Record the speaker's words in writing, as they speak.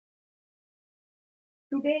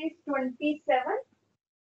Today is 27th.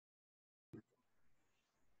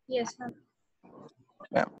 Yes, ma'am.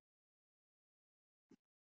 Yeah.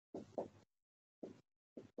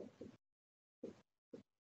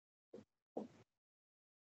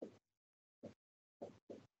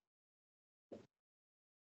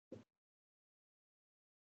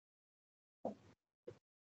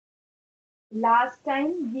 Last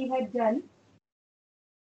time we had done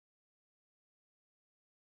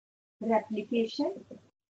replication.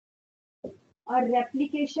 और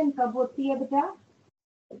replication कब होती है बेटा?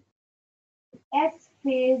 S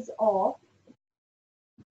phase of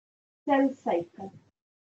cell cycle.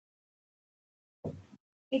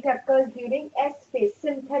 It occurs during S phase,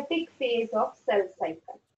 synthetic phase of cell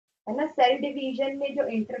cycle. है ना? Cell division में जो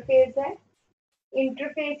interphase है,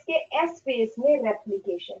 इंटरफेज के एस फेज में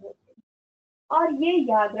रेप्लिकेशन होती है। और ये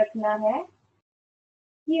याद रखना है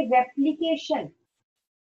कि replication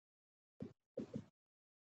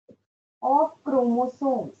of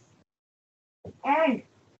chromosomes and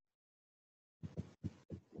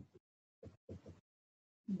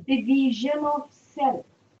division of cell,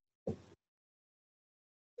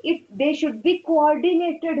 they should be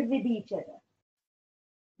coordinated with each other.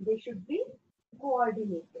 They should be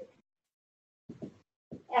coordinated.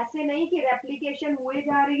 ऐसे नहीं कि रेप्लिकेशन हुए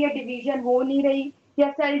जा रही है, डिवीजन हो नहीं रही,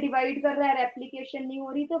 या सेल डिवाइड कर रहा है, रेप्लिकेशन नहीं हो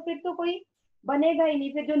रही, तो फिर तो कोई बनेगा ही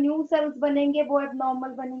नहीं। फिर जो न्यू सेल्स बनेंगे वो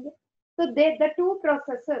एबनॉर्मल बनेंगे। तो the two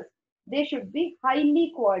processes they should be highly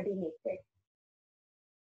coordinated.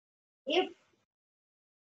 If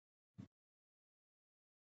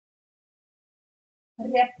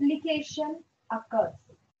replication occurs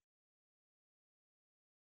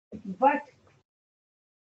but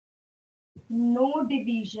no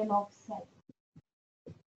division of cell,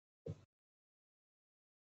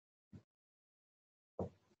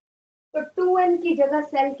 तो 2n की जगह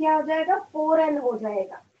सेल क्या आ जाएगा? 4n हो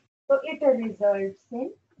जाएगा। तो इट रिजल्ट्स इन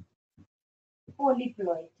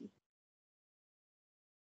पॉलीप्लॉइडी।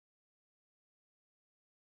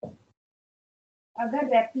 अगर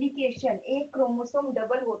रेप्लिकेशन एक क्रोमोसोम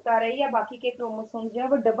डबल होता रहे या बाकी के क्रोमोसोम जो है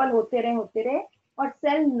वो डबल होते रहे और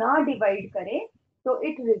सेल ना डिवाइड करे, तो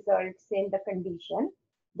it results in the condition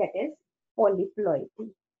that is polyploidy.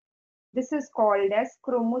 This is called as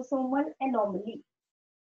chromosomal anomaly.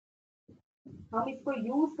 हम इसको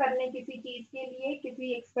यूज करने किसी चीज के लिए,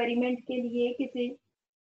 किसी एक्सपेरिमेंट के लिए, किसी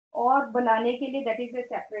और बनाने के लिए, that is a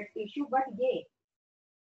separate issue. But ये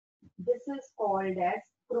this is called as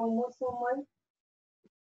chromosomal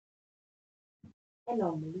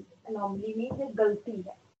anomaly. Anomaly means एक गलती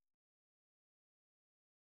है।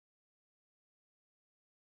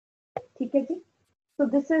 ठीक है जी। तो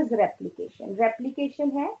दिस इज रेप्लिकेशन।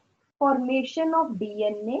 रेप्लिकेशन है formation of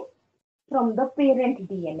DNA from the parent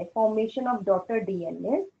DNA, formation of daughter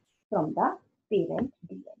DNA from the parent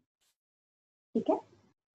DNA. ठीक है।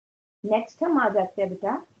 नेक्स्ट हम आ जाते हैं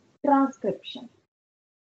बेटा ट्रांसक्रिप्शन।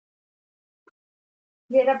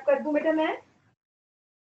 ये रब कर दूं बेटा मैं?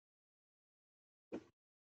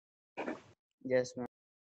 Yes, ma'am.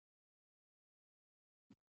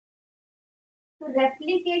 So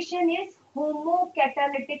replication is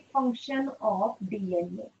homocatalytic function of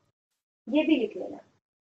DNA. ये भी लिख लेना।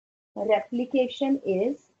 Replication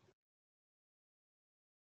is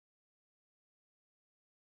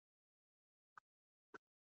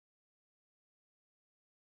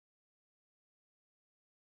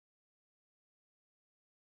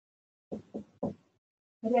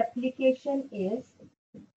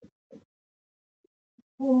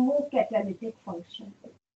homocatalytic function.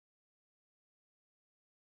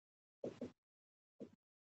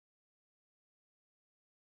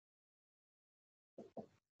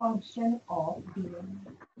 Function of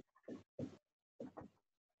DNA.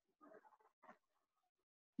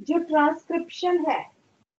 जो ट्रांसक्रिप्शन है,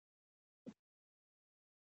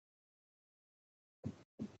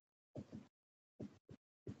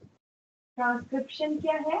 ट्रांसक्रिप्शन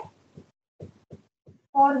क्या है?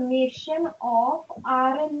 Formation of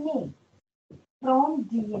RNA from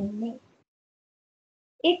DNA.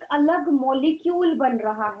 एक अलग मॉलिक्यूल बन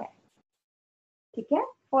रहा है। ठीक है।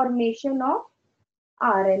 Formation of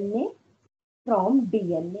RNA from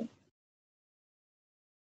DNA,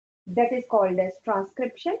 that is called as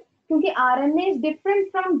transcription. क्योंकि RNA is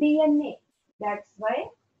different from DNA, that's why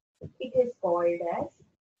it is called as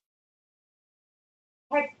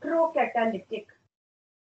heterocatalytic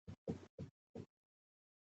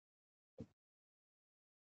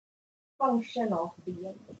function of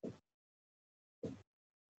DNA.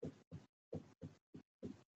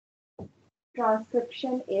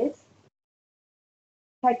 Transcription is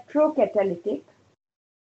heterocatalytic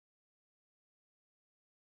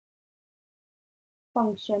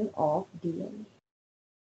function of DNA.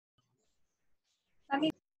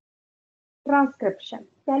 Transcription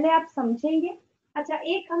पहले आप समझेंगे। अच्छा,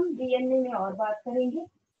 एक हम DNA में और बात करेंगे।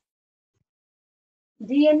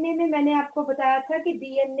 डीएनए में मैंने आपको बताया था कि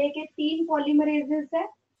डीएनए के 3 पॉलीमरेजेस है,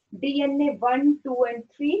 डीएनए 1, 2 एंड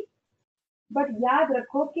 3। बट याद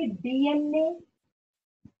रखो कि डीएनए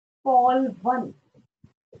पॉल 1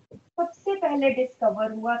 सबसे पहले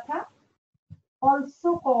डिस्कवर हुआ था,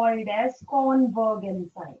 also called as Kornberg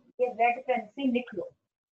enzyme. ये रेड पेन से लिख लो,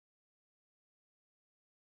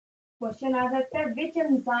 क्वेश्चन आ सकता है which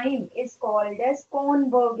enzyme is called as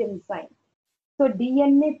Kornberg enzyme. तो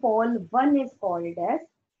DNA Paul 1 is called as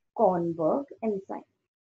Kornberg enzyme.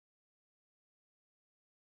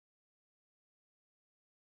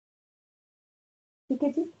 ठीक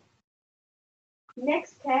है जी।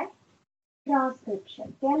 नेक्स्ट है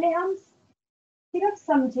ट्रांसक्रिप्शन। पहले हम सिर्फ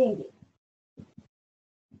समझेंगे,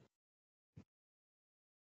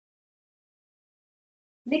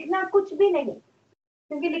 लिखना कुछ भी नहीं,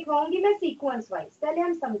 क्योंकि लिखवाऊंगी मैं सीक्वेंस वाइज। पहले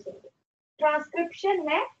हम समझेंगे ट्रांसक्रिप्शन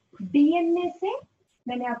है डीएनए से,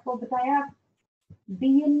 मैंने आपको बताया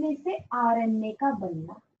डीएनए से आरएनए का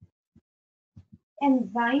बनना।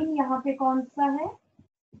 एंजाइम यहाँ पे कौन सा है,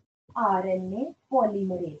 आरएनए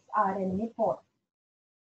पॉलीमरेज, आरएनए पॉल।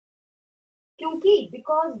 क्योंकि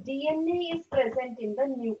because DNA is present in the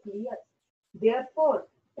nucleus, therefore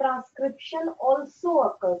transcription also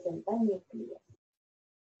occurs in the nucleus,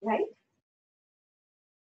 right?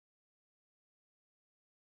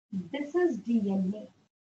 This is DNA.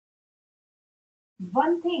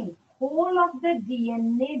 One thing, whole of the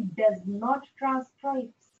DNA does not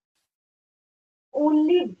transcribe.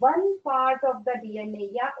 Only one part of the DNA,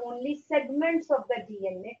 yeah, only segments of the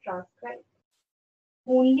DNA transcribe.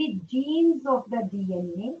 Only genes of the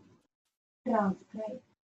DNA transcribe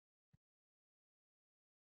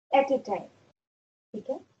at a time.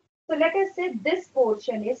 Okay? So let us say this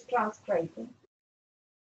portion is transcribing.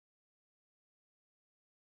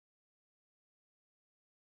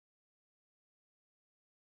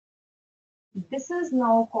 This is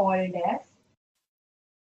now called as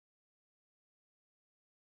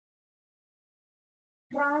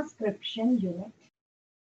transcription unit,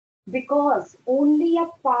 because only a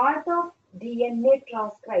part of DNA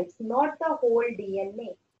transcribes, not the whole DNA.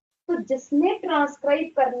 तो जिसने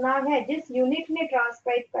transcribe करना है, जिस unit ने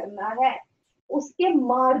transcribe करना है, उसके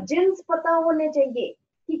margins पता होने चाहिए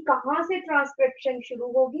कि कहां से ट्रांसक्रिप्शन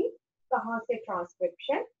शुरू होगी, कहां से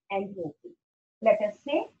ट्रांसक्रिप्शन एंड होगी। लेट अस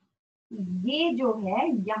से ये जो है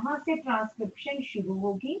यहां से ट्रांसक्रिप्शन शुरू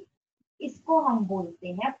होगी, इसको हम बोलते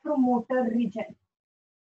हैं प्रोमोटर रीजन,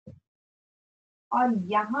 और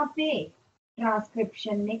यहाँ पे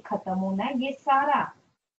ट्रांसक्रिप्शन ने खत्म होना है, ये सारा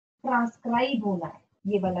ट्रांसक्राइब होना है,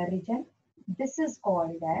 ये वाला reason. This is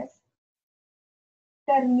called as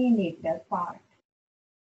terminator part.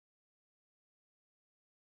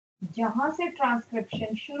 जहां से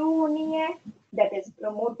ट्रांसक्रिप्शन शुरू होनी है that is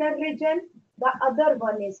promoter region, the other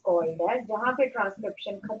one is called as जहां पे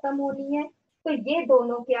ट्रांसक्रिप्शन खत्म होनी है। तो ये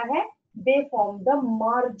दोनों क्या है, they form the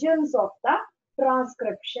margins of the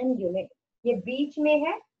transcription unit. ये बीच में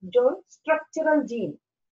है जो structural gene,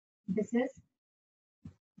 this is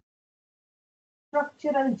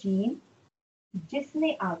structural gene,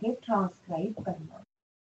 जिसने आगे ट्रांसक्राइब करना,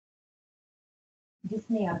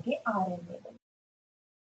 जिसने आगे आरएनए बनना।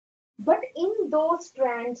 बट इन दो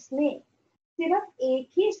स्ट्रैंड्स में सिर्फ एक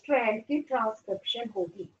ही स्ट्रैंड की ट्रांसक्रिप्शन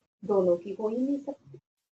होगी, दोनों की हो ही नहीं सकती।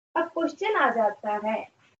 अब क्वेश्चन आ जाता है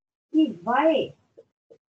कि why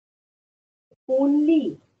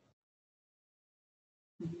only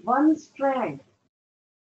one strand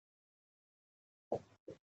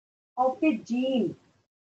of A gene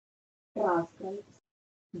transcribes.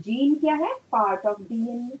 Gene क्या है, पार्ट ऑफ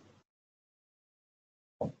डीएनए।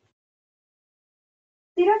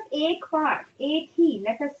 सिर्फ एक पार्ट, एक ही,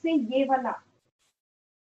 लेट अस से ये वाला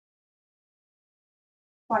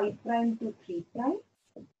 5 prime to 3 prime,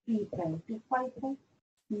 3 prime to 5 prime,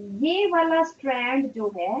 ये वाला स्ट्रैंड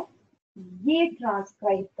जो है ये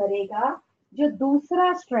ट्रांसक्राइब करेगा, जो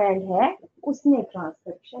दूसरा स्ट्रैंड है उसने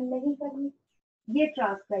ट्रांसक्रिप्शन नहीं करनी। ये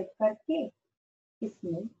ट्रांसक्राइब करके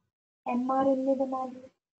इसने एमआरएनए बना लिया।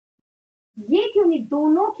 ये क्यों नहीं,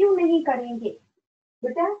 दोनों क्यों नहीं करेंगे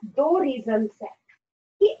बेटा? दो रीजंस है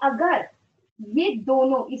कि अगर ये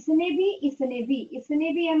दोनों, इसने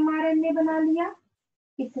भी एमआरएनए बना लिया,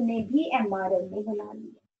 इसने भी एमआरएनए बना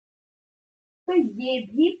लिया, तो ये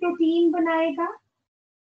भी प्रोटीन बनाएगा,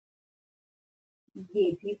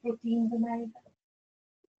 ये भी प्रोटीन बनाएगा।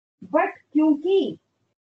 बट क्योंकि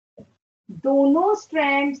दोनों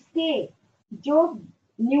स्ट्रैंड्स के जो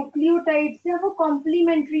न्यूक्लियोटाइड्स है वो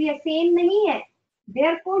कॉम्प्लीमेंट्री है, सेम नहीं है,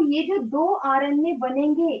 देयरफॉर ये जो दो आरएनए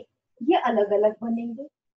बनेंगे ये अलग अलग बनेंगे,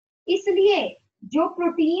 इसलिए जो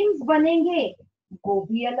प्रोटीन्स बनेंगे वो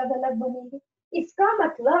भी अलग अलग बनेंगे। इसका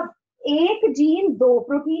मतलब एक जीन दो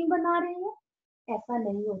प्रोटीन बना रहे हैं, ऐसा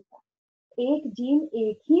नहीं होता। एक जीन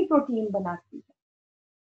एक ही प्रोटीन बनाती है।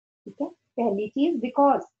 ठीक है, पहली चीज,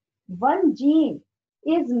 because one gene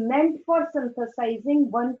is meant for synthesising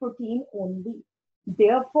one protein only,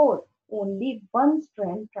 therefore only one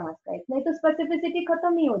strand transcribe, नहीं तो स्पेसिफिसिटी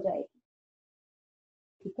खत्म ही हो जाएगी।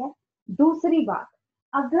 ठीक है, दूसरी बात,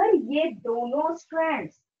 अगर ये दोनों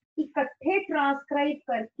स्ट्रैंड्स इकट्ठे ट्रांसक्राइब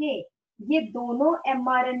करके ये दोनों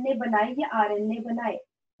एमआरएनए बनाए या आरएनए बनाए,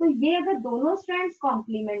 तो ये अगर दोनों स्ट्रैंड्स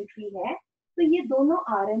कॉम्प्लीमेंट्री है तो ये दोनों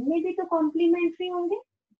आरएनए भी तो कॉम्प्लीमेंट्री होंगे,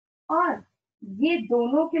 और ये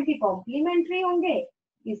दोनों क्योंकि कॉम्प्लीमेंट्री होंगे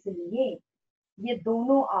इसलिए ये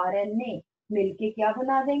दोनों आरएनए मिलके क्या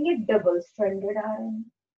बना देंगे, डबल स्ट्रैंडेड आरएनए।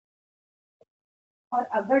 और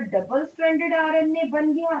अगर डबल स्ट्रैंडेड आरएनए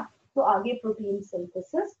बन गया तो आगे प्रोटीन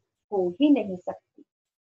सिंथेसिस हो ही नहीं सकती।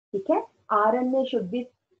 ठीक है, RNA should be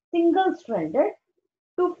single stranded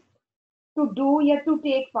to do या to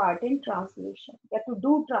take part in translation या टू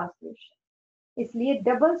डू ट्रांसलेशन। इसलिए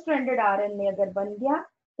डबल स्ट्रैंडेड आरएनए अगर बन गया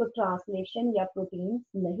तो ट्रांसलेशन या प्रोटीन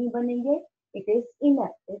नहीं बनेंगे, इट इज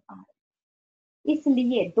इनएक्टिव आरएनए।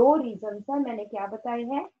 इसलिए दो रीजन है, मैंने क्या बताए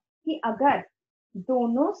हैं कि अगर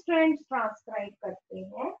दोनों स्ट्रैंड्स ट्रांसक्राइब करते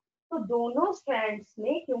हैं तो दोनों स्ट्रैंड्स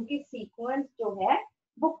में क्योंकि सीक्वेंस जो है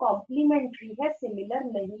वो कॉम्प्लीमेंट्री है, सिमिलर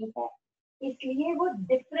नहीं है, इसलिए वो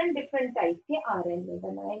डिफरेंट डिफरेंट टाइप के आरएनए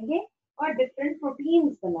बनाएंगे और डिफरेंट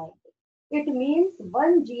प्रोटीन्स बनाएंगे। It means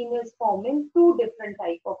one gene is forming two different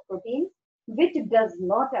type of protein which does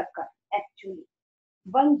not occur actually.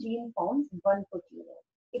 One gene forms one protein.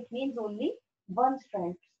 It means only one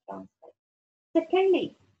strand transcribes.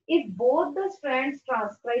 Secondly, if both the strands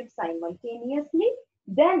transcribe simultaneously,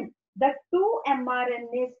 then the two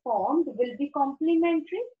mRNAs formed will be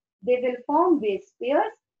complementary. They will form base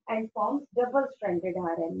pairs and forms double-stranded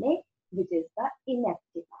RNA, which is the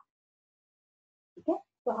inactive RNA. ठीक है,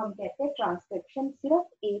 तो हम कहते हैं transcription सिर्फ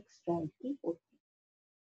एक strand की होती है।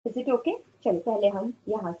 Is it okay? चलो पहले हम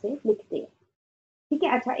यहाँ से लिखते हैं। ठीक है,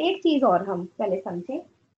 अच्छा एक चीज और हम पहले समझे,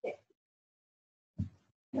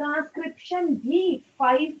 ट्रांसक्रिप्शन भी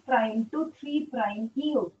 5 प्राइम टू 3 प्राइम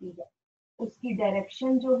की होती है। उसकी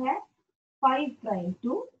डायरेक्शन जो है 5 प्राइम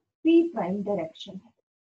टू 3 प्राइम डायरेक्शन है।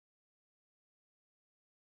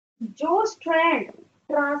 जो स्ट्रैंड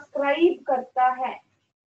ट्रांसक्राइब करता है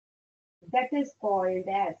that is called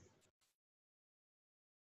as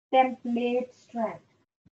template strand,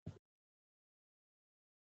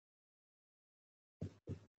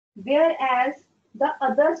 whereas the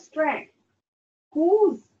other strand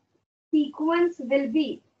whose sequence will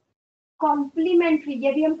be complementary,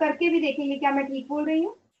 ये भी हम करके भी देखेंगे क्या मैं ठीक बोल रही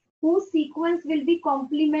हूँ, whose sequence will be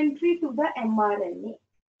complementary to the mRNA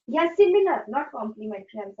या similar, not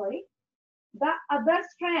complementary, I'm sorry, the other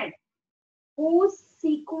strand whose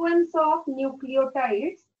sequence of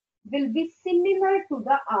nucleotides will be similar to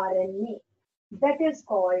the RNA, that is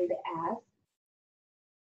called as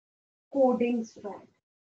coding strand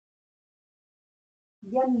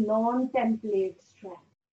या non template strand.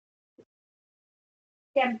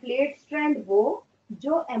 Template strand वो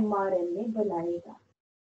जो mRNA बनाएगा,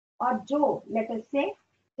 और जो let us से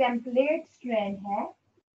template strand है,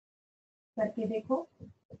 करके देखो,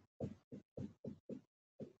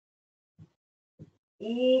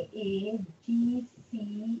 ए जी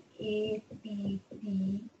सी ए टी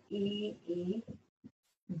टी ए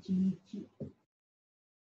जी जी,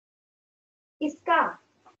 इसका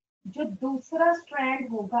जो दूसरा स्ट्रैंड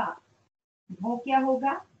होगा वो क्या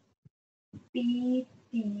होगा, T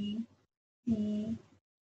T T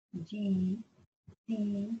G T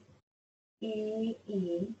A T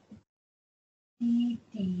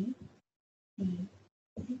T T.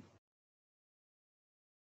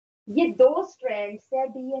 ये दो स्ट्रैंड्स है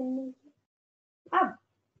डीएनए। अब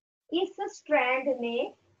इस स्ट्रैंड ने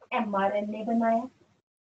एमआरएनए बनाया,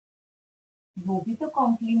 वो भी तो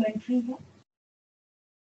कॉम्प्लीमेंट्री है।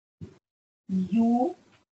 You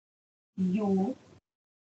you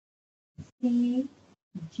see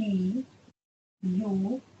ji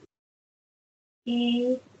U A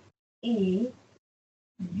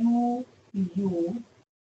you you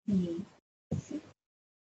see.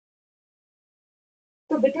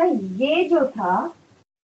 तो बेटा ये जो था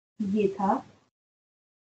ये था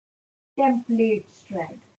टेम्पलेट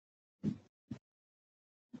स्ट्रैंड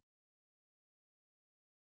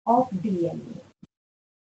ऑफ डीएनए।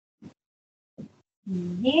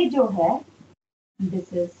 ये जो है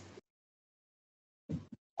this is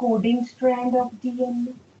coding strand of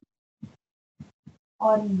DNA.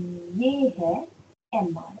 और ये है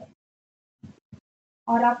mRNA।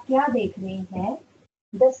 और आप क्या देख रहे हैं,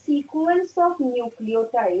 the sequence of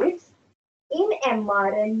nucleotides in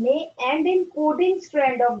mRNA and in coding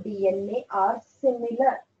strand of DNA are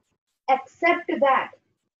similar except that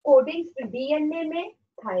coding DNA में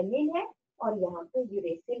थायमिन है और यहाँ पे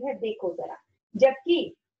यूरेसिल है। देखो जरा, जबकि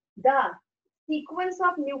the sequence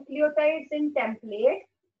of nucleotides in template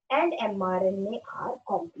and mRNA are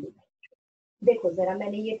complementary। देखो जरा,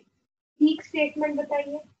 मैंने ये ठीक स्टेटमेंट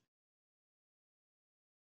बताई है,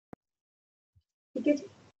 ठीक है जी।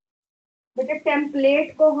 बेटा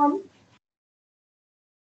टेम्पलेट को हम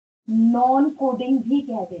नॉन कोडिंग भी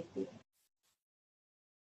कह देते हैं,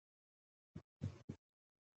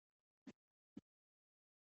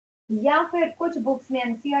 या फिर कुछ बुक्स में,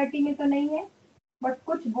 एनसीईआरटी में तो नहीं है, बट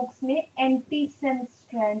कुछ बुक्स में एंटी सेंस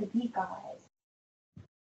स्ट्रैंड भी कहा है,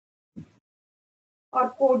 और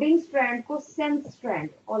कोडिंग स्ट्रैंड को सेंस स्ट्रैंड।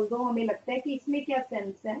 ऑल्दो हमें लगता है कि इसमें क्या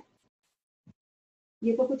सेंस है,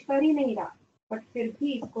 ये तो कुछ कर ही नहीं रहा, बट फिर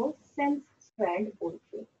भी इसको सेंस स्ट्रैंड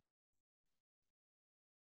बोलते हैं।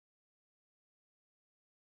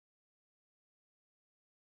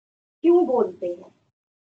 क्यों बोलते हैं?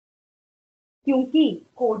 क्योंकि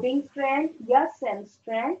कोडिंग स्ट्रैंड या सेंस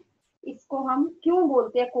स्ट्रैंड, इसको हम क्यों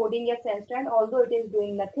बोलते हैं कोडिंग या sense strand, although it is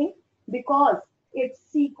doing nothing, because its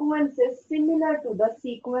sequence is similar to the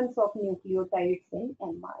sequence of nucleotides in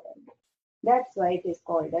mRNA. That's why it is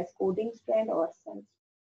called as coding strand or sense।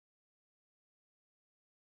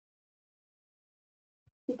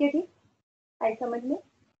 ठीक है जी, आई समझ में?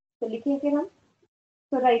 तो लिखें फिर हम,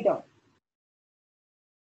 तो write down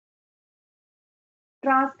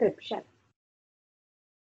transcription.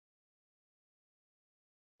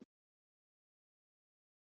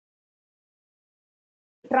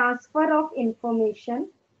 transfer of information,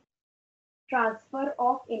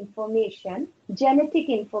 genetic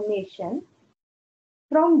information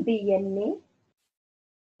from DNA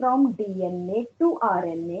to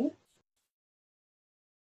RNA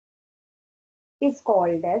is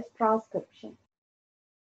called as transcription.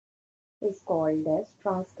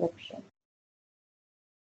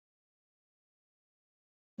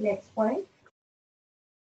 Next point.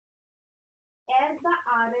 As the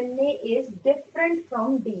RNA is different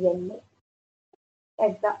from DNA,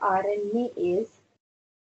 as the RNA is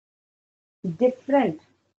different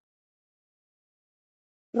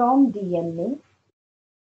from DNA,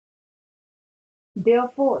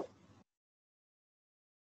 therefore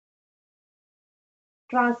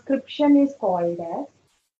transcription is called as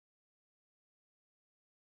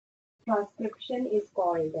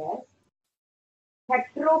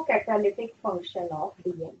heterocatalytic function of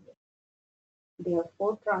DNA.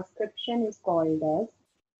 Therefore, transcription is called as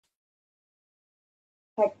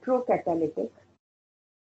heterocatalytic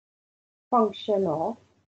function of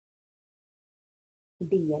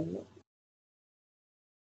DNA.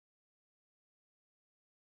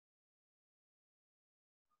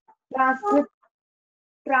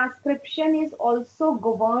 Transcription is also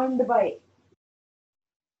governed by,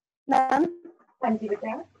 ma'am हाँ जी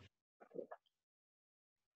बेटा,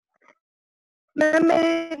 ma'am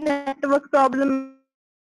मेरे network problem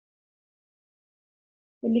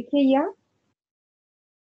लिखिए या,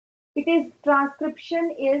 it is transcription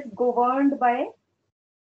is governed by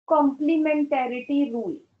complementarity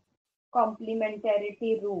rule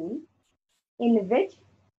in which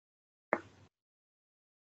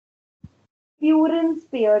purines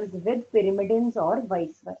pairs with pyrimidines or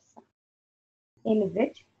vice versa, in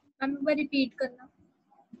which हम एक बार repeat करना।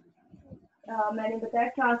 मैंने बताया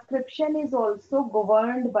transcription is also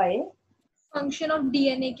governed bye function of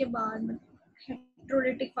DNA के बाद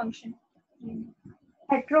हेटेरोलिटिक फंक्शन,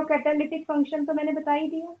 हेटेरोकैटालिटिक फंक्शन तो मैंने बता ही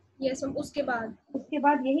दिया। यस मैम, उसके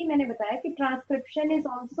बाद यही मैंने बताया कि transcription is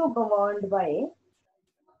also governed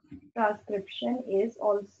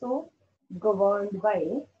by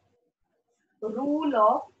rule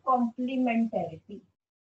of complementarity,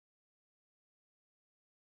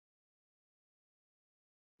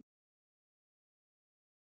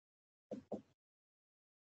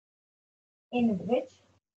 in which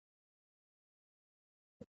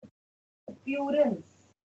purines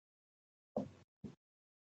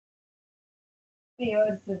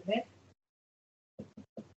pairs with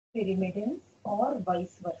pyrimidines or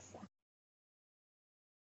vice versa.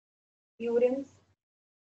 Purines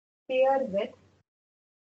pair with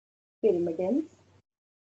pyrimidines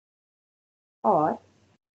or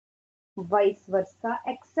vice versa,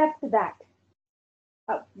 except that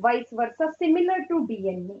vice versa similar to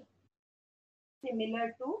DNA,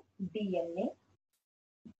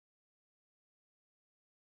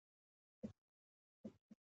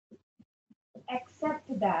 except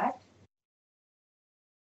that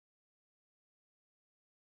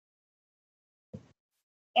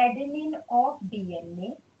adenine of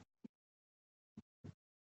DNA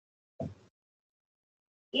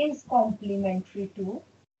is complementary to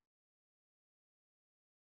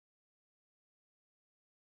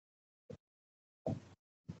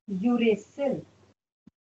uracil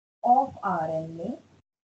of RNA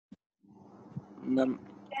ma'am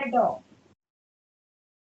instead of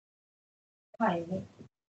thymine.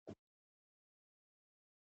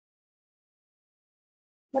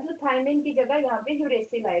 मतलब thiamine की जगह यहाँ पे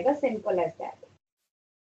uracil आएगा, simple as that.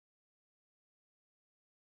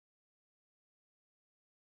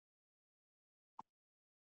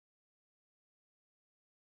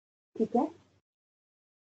 ठीक है.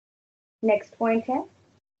 Next point है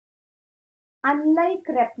unlike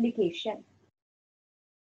replication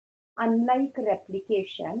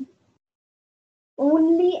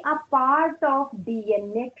only a part of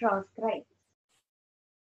DNA transcribes.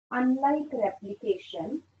 Unlike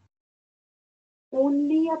replication,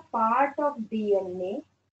 only a part of DNA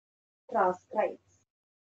transcribes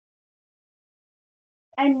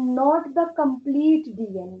and not the complete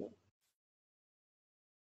DNA.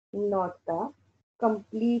 Not the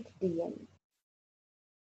complete DNA.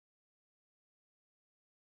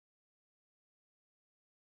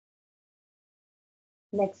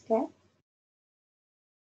 Next है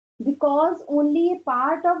because only a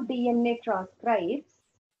part of DNA transcribes.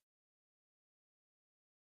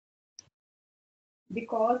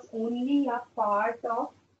 Because only a part of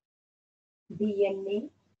DNA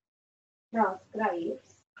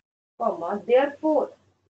transcribes, comma, therefore,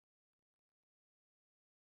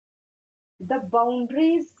 the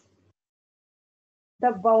boundaries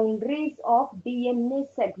of DNA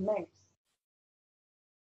segments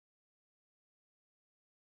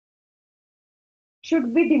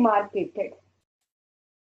should be demarcated.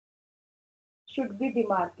 Should be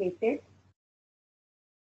demarcated.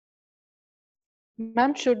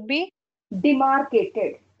 Ma'am should be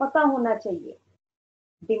Demarcated. पता होना चाहिए.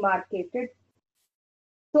 Demarcated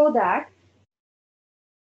so that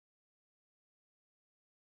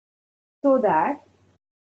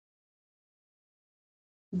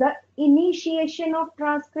the initiation of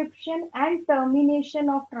transcription and termination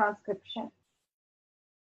of transcription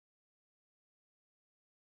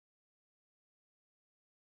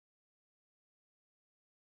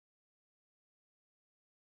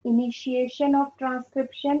initiation of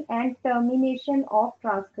transcription and termination of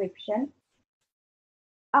transcription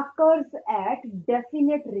occurs at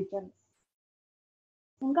definite regions.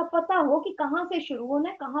 उनका पता हो कि कहां से शुरू होना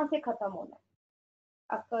है, कहां से खत्म होना है.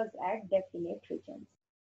 Occurs at definite regions.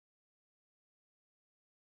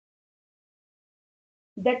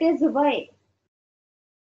 That is why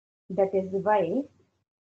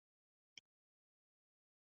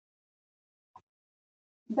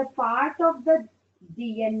the part of the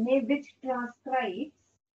DNA which transcribes,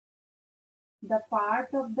 the part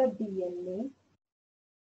of the DNA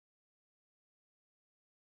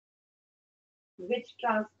which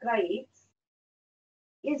transcribes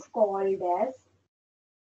is called as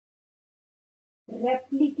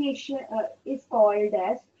replication, is called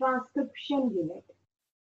as transcription unit,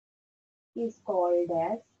 is called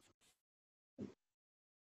as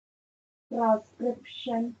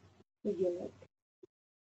transcription unit.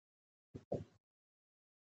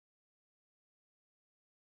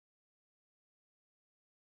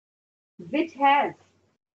 Which has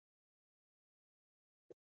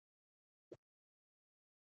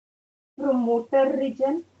promoter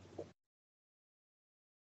region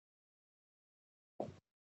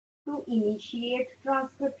to initiate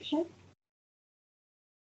transcription,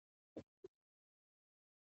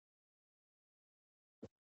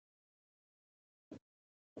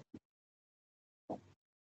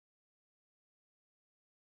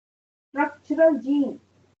 structural gene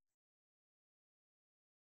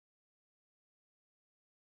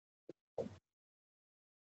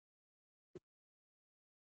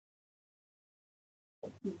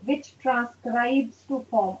which transcribes to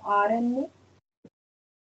form RNA,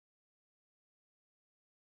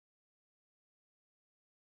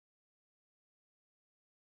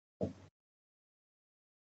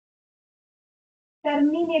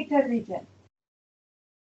 terminator region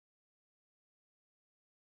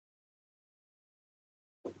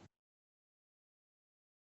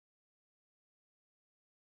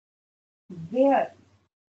where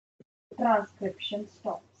transcription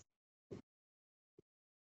stops.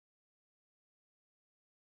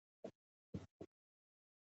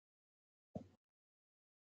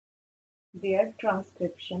 Where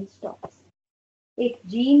transcription stops. एक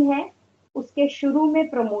gene है, उसके शुरू में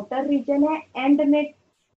promoter reason है, and में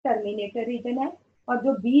terminator reason है, और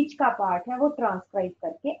जो बीच का पार्ट है वो ट्रांसक्राइब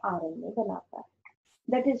करके आरएनए बनाता है.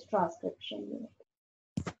 That is transcription unit.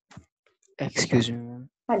 Excuse me ma'am.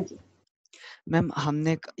 हाँ जी. मैम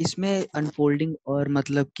हमने इसमें अनफोल्डिंग और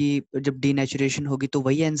मतलब कि जब डीनेचुरेशन होगी तो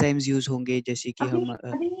वही एंजाइम्स यूज होंगे जैसे कि हम.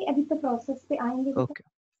 अभी तो प्रोसेस पे आएंगे. Okay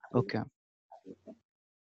okay.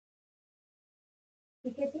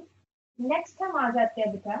 ठीक है जी. नेक्स्ट हम आ जाते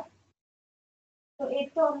हैं बेटा. तो एक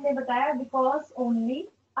तो हमने बताया because only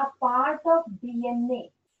a part of DNA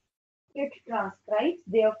it transcribes,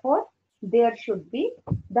 therefore there should be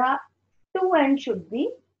the two ends should be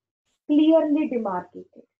clearly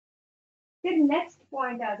demarcated. फिर नेक्स्ट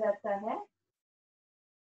पॉइंट आ जाता है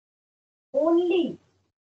only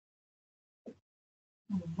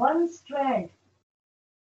one strand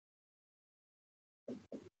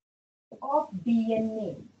of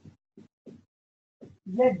DNA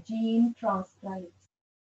the gene transcribes.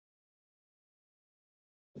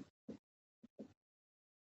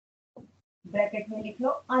 Bracket में लिख लो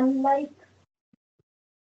अनलाइक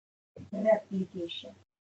रेप्लिकेशन,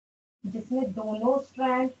 जिसमें दोनों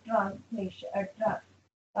strand translation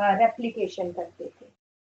replication करते थे.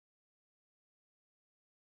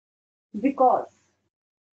 Because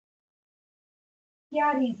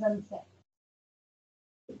क्या रीजन है?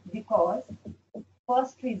 बिकॉज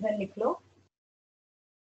फर्स्ट रीजन लिख लो,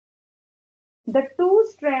 the two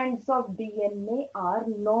strands of DNA are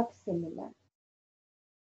not similar.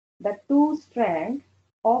 The two strands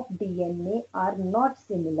of DNA are not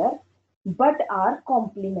similar but are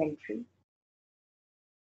complementary.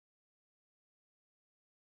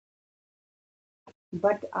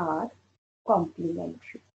 But are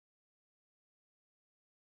complementary.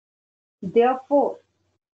 Therefore,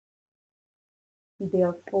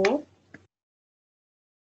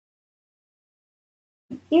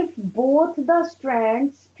 if both the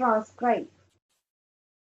strands transcribe,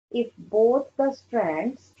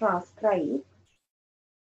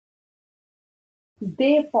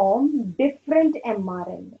 they form different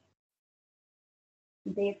mRNA.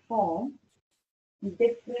 The two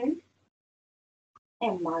different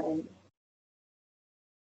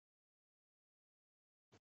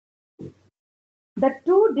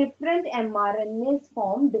mRNAs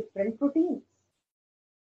form different proteins.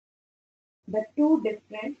 The two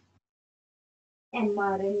different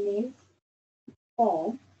mRNAs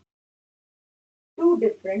form two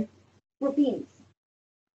different proteins.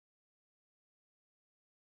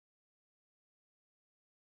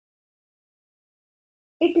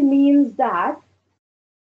 It means that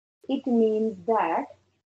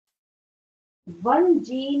one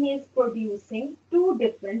gene is producing two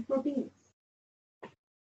different proteins.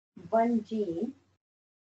 One gene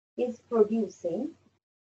is producing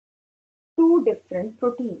two different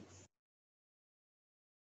proteins,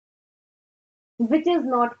 which is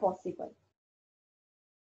not possible.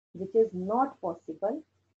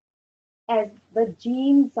 As the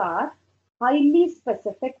genes are highly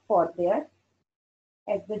specific for their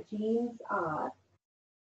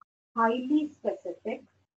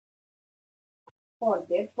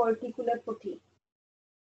particular protein.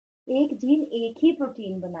 एक gene एक ही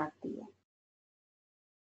protein बनाती है.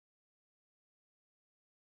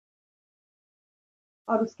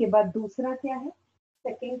 और उसके बाद दूसरा क्या है?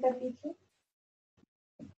 सेकंड कर लीजिए.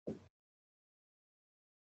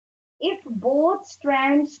 If both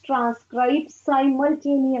strands transcribe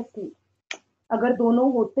simultaneously, अगर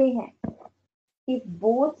दोनों होते हैं, if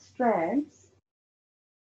both strands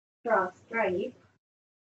transcribe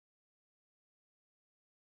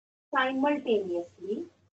simultaneously,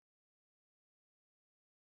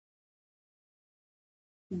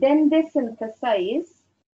 then they synthesize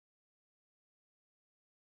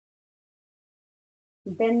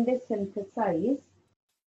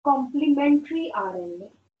complementary RNA.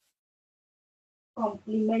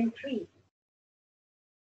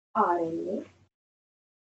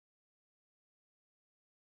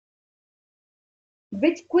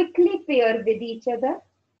 Which quickly pair with each other,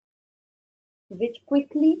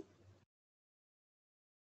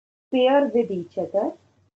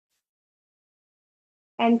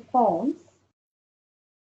 and forms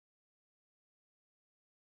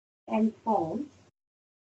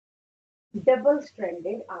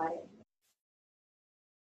double-stranded RNA.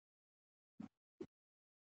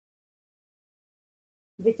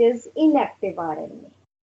 Which is inactive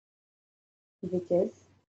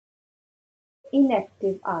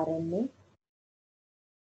RNA.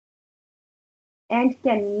 And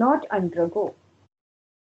cannot undergo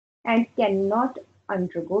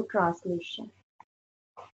translation.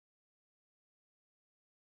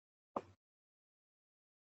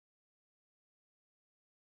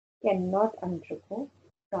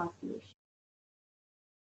 Translation,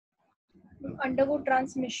 undergo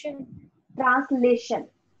transmission. Translation,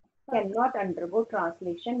 can not undergo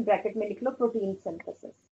translation, bracket में लिख लो protein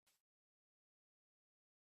synthesis.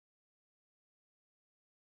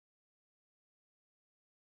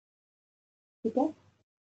 ठीक है,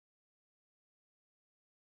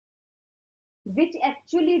 which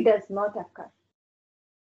actually does not occur,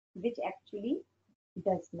 which actually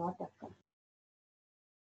does not occur।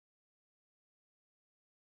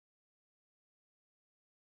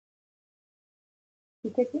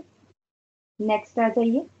 ठीक है जी, next आ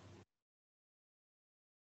जाइए।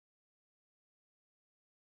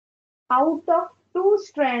 Out of 2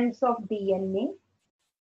 strands of DNA,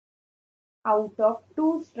 out of 2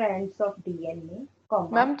 strands of DNA,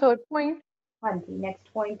 comma, Ma'am, third point. हाँ जी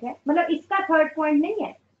next point है, मतलब इसका थर्ड पॉइंट नहीं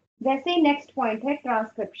है, वैसे ही नेक्स्ट पॉइंट है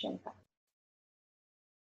ट्रांसक्रिप्शन का।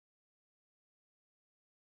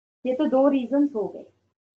 ये तो 2 रीजंस हो गए।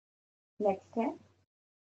 नेक्स्ट है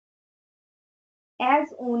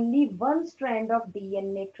as only one strand of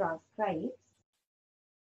DNA transcribes,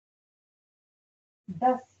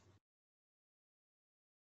 thus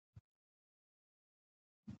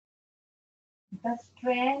the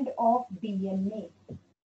strand of DNA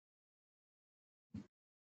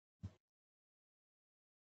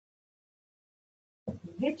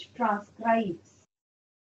which transcribes,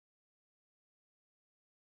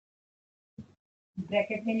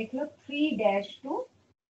 bracket में लिख लो 3 to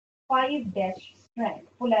 5 strand,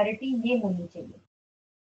 पोलैरिटी ये होनी चाहिए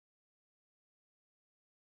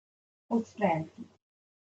उस स्ट्रैंड की,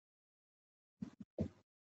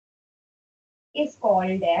 is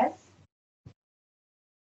called as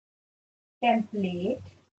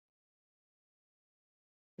template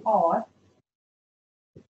or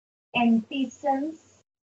antisense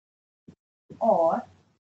or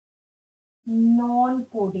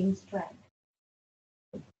non-coding strand,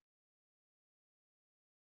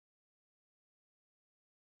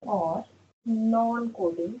 or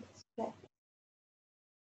non-coding strand।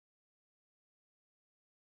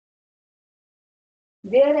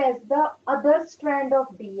 Whereas the other strand of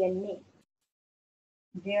DNA,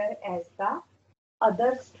 whereas the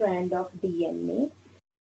other strand of DNA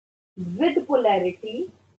with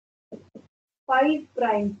polarity 5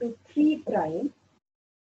 prime to 3 prime,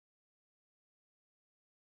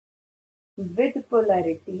 with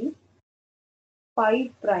polarity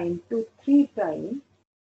 5 prime to 3 prime,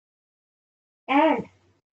 and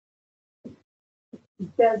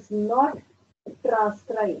does not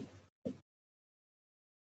transcribe,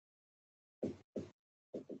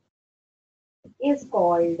 is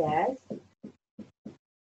called as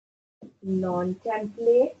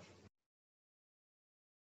non-template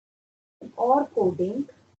or coding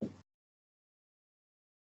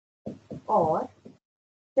or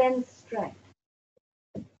sense strand।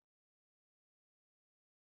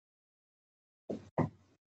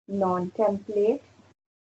 Non-template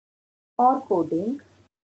or coding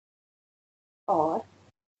or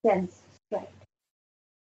sense strand।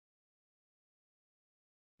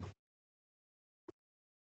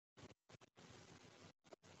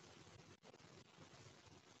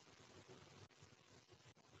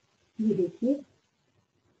 ये देखिए,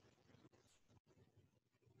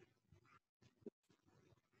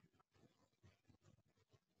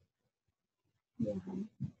 यहाँ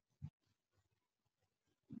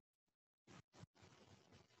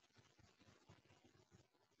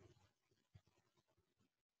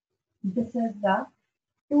this is the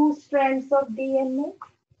 2 strands of DNA,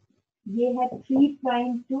 ये है 3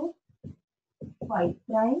 prime to 5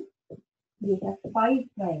 prime, ये है 5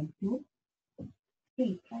 prime to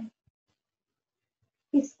 3 prime।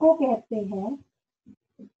 इसको कहते हैं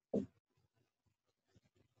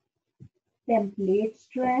template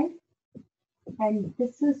strand and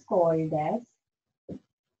this is called as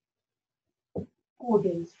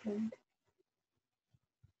coding strand।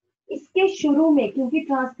 इसके शुरू में, क्योंकि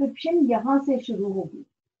ट्रांसक्रिप्शन यहां से शुरू होगी,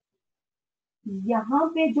 यहाँ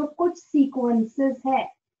पे जो कुछ सीक्वेंसेस है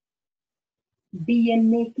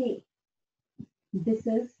डीएनए के, this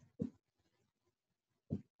is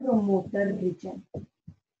promoter region.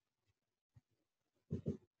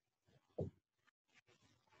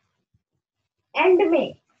 And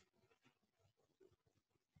में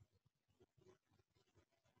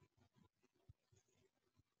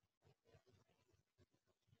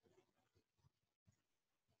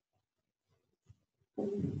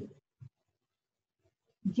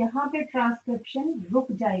जहां पे ट्रांसक्रिप्शन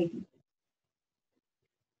रुक जाएगी,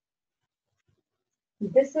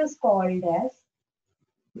 this is called as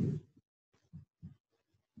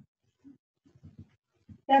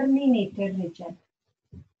terminator reason.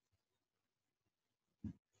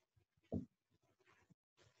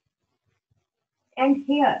 and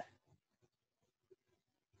here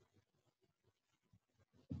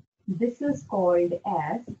this is called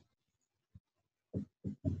as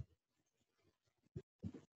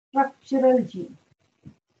structural gene.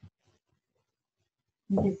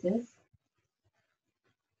 This is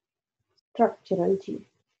structural gene.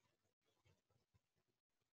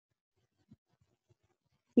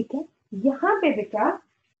 ठीक है, यहाँ पे बेटा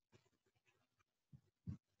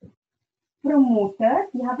प्रोमोटर,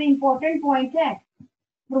 यहाँ पे इंपॉर्टेंट पॉइंट है,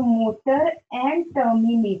 promoter and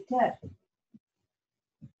terminator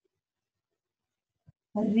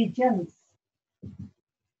regions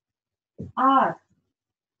are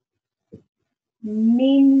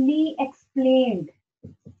mainly explained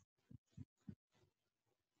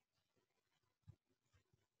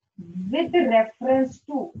with reference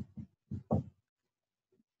to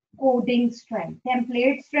coding strand.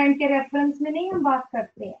 Template strand के reference में नहीं हम बात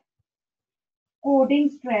करते हैं, कोडिंग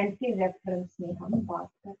स्ट्रैंड के रेफरेंस में हम बात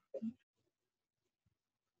करते हैं।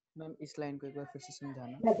 मैम इस लाइन को एक बार फिर से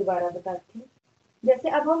समझाना। मैं दोबारा बताती हूँ। जैसे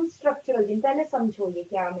अब हम स्ट्रक्चरल जीन, पहले समझो ये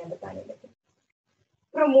क्या मैं बताने लगी।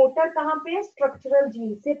 प्रोमोटर कहाँ पे है? स्ट्रक्चरल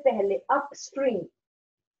जीन से पहले अपस्ट्रीम।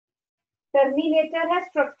 टर्मिनेटर है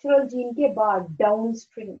स्ट्रक्चरल जीन के बाद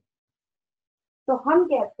डाउनस्ट्रीम। तो हम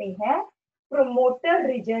कहते हैं promoter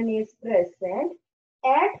region is present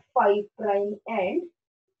at 5 prime and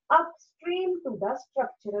upstream to the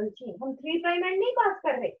structural gene. हम 3 प्राइम एंड नहीं बात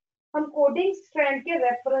कर रहे, हम कोडिंग स्ट्रैंड के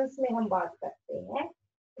रेफरेंस में हम बात करते हैं।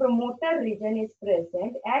 Promoter region is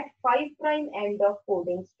present at 5 prime end of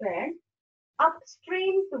coding strand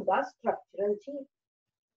upstream to the structural gene,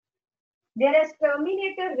 whereas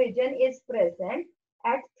terminator region is present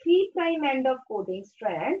at 3 prime end of coding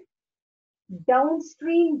strand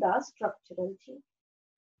downstream the structural gene।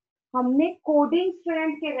 हमने coding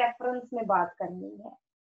strand के reference में बात करनी है।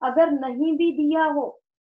 अगर नहीं भी दिया हो,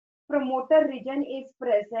 promoter region is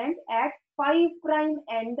present at 5 prime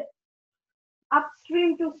end upstream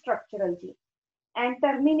to structural gene and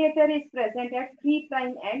terminator is present at 3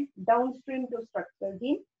 prime end downstream to structural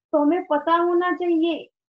gene। तो हमें पता होना चाहिए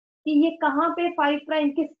कि ये कहाँ पे 5 प्राइम,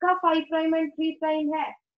 किसका 5 प्राइम एंड 3 प्राइम है।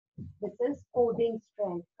 दिस इज कोडिंग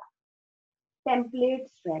स्ट्रैंड का, टेम्पलेट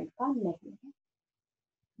स्ट्रैंड का नहीं है।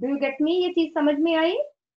 Do you get me? ये चीज समझ में आई?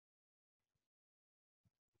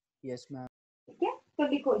 Yes ma'am. ठीक है, तो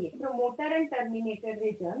लिखो ये promoter and terminator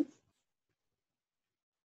regions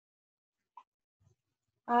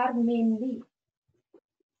are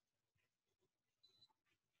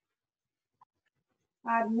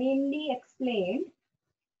mainly explained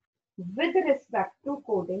with respect to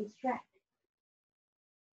coding strand।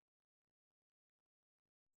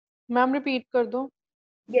 Ma'am repeat कर दो।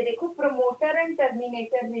 ये देखो promoter and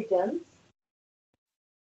terminator regions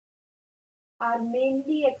are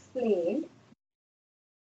mainly explained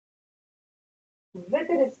with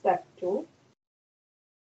respect to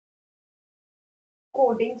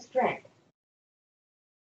coding strand।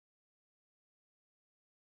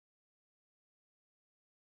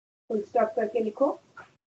 Full stop करके लिखो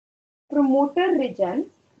promoter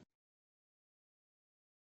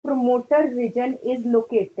region is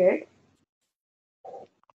located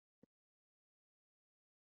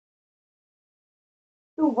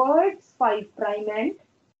towards 5 prime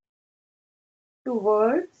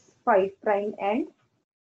end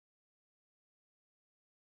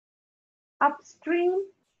upstream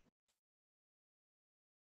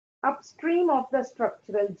of the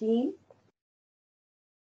structural gene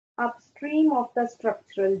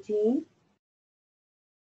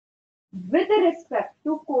with respect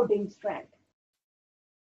to coding strand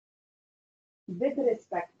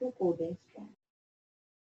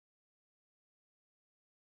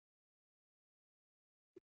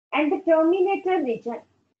and the terminator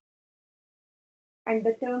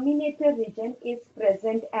region is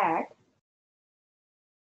present at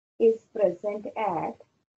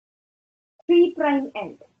 3 prime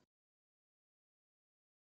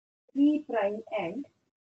end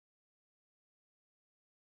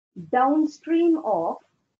downstream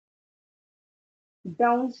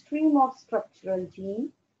of structural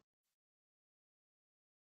gene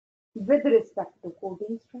with respect to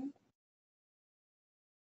coding strand।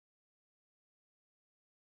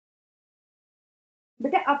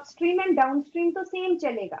 बेटा upstream and downstream तो same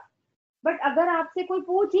चलेगा, but अगर आपसे कोई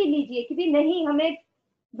पूछ ही लीजिए कि भी नहीं हमें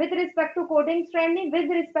with respect to coding strand नहीं,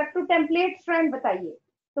 with respect to template strand बताइए,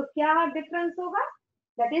 तो क्या डिफरेंस होगा?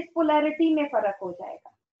 दैट इज पोलैरिटी में फर्क हो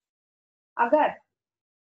जाएगा। अगर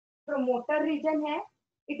प्रोमोटर रीजन है,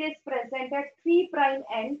 it is present at 3 prime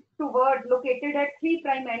and toward located at 3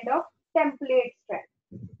 prime end of template strand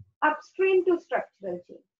upstream to structural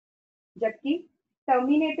gene, जबकि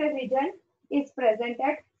terminator reason is present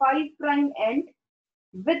at 5 prime end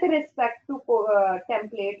with respect to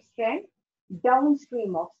template strand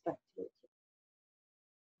downstream of structure.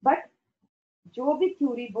 But जो भी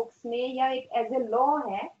theory books में या एक as a law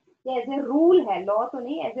है या as a rule है, law तो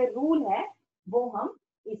नहीं, एज ए रूल है, वो हम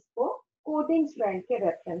इसको कोडिंग स्ट्रैंड के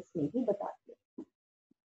रेफरेंस में ही बताते हैं.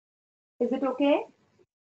 Is it okay?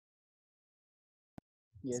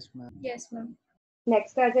 Yes ma'am. Yes, ma'am.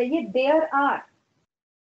 Next आ जाइए. देयर आर,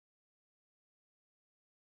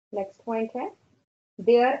 नेक्स्ट पॉइंट है,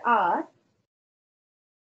 there are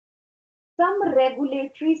some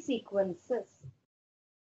regulatory sequences,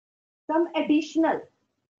 some additional,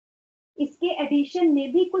 इसके एडिशन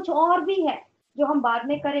में भी कुछ और भी है जो हम बाद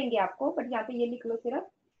में करेंगे आपको, बट यहाँ पे ये लिख लो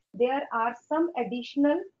सिर्फ. There are some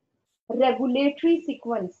additional regulatory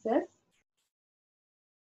sequences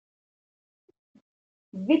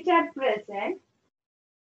which are present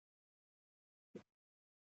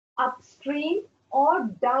upstream or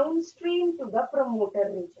downstream to the promoter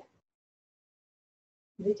region,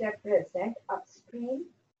 which are present upstream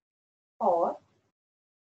or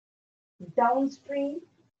downstream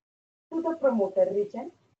to the promoter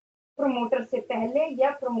region. promoter से पहले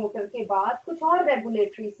या promoter के बाद कुछ और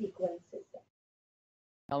regulatory sequences है.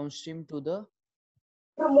 Downstream to the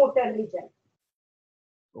promoter region,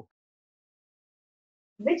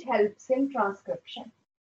 which helps in transcription,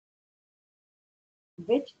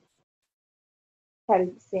 which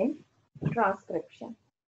helps in transcription.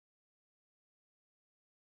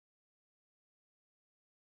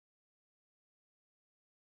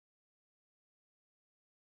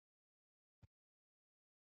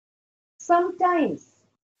 Sometimes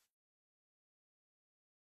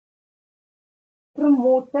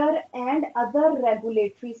promoter and other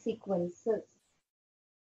regulatory sequences,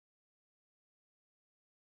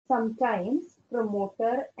 sometimes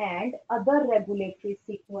promoter and other regulatory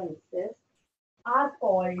sequences are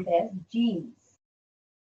called as genes.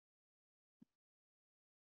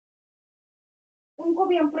 उनको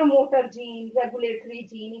भी हम promoter gene, regulatory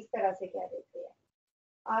gene इस तरह से कह देते हैं.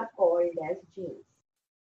 Are called as genes.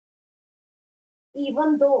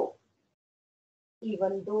 Even though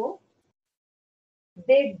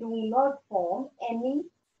they do not form any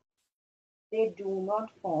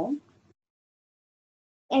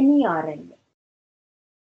RNA.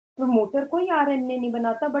 Promoter कोई आरएनए नहीं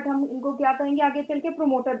बनाता, बट हम इनको क्या कहेंगे आगे चल के?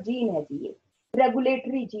 प्रोमोटर जीन है जी, ये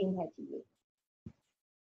रेगुलेटरी जीन है जी, ये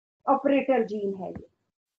ऑपरेटर जीन है ये.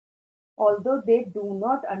 Although they do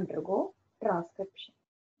not undergo transcription.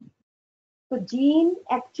 तो जीन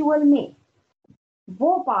एक्चुअल में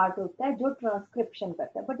वो पार्ट होता है जो ट्रांसक्रिप्शन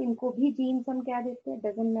करता है, बट इनको भी जीन्स हम क्या देते हैं,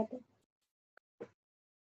 डजंट मैटर.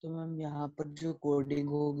 तो मैम यहाँ पर जो कोडिंग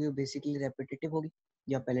होगी वो बेसिकली रेपिटेटिव होगी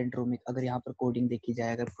या पैलिंड्रोमिक? अगर यहाँ पर कोडिंग देखी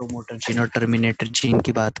जाए, अगर प्रोमोटर जीन और टर्मिनेटर जीन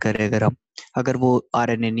की बात करें, अगर वो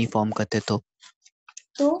आरएनए नहीं फॉर्म करते तो नहीं,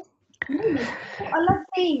 तो अलग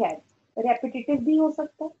से ही है, रेपिटेटिव भी हो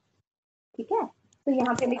सकता है. ठीक है, तो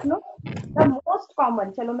यहाँ पे लिख लो द मोस्ट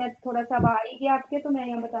कॉमन. चलो मैं थोड़ा सा आ ही गया आपके, तो मैं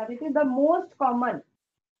यहाँ बता देती हूँ. The most common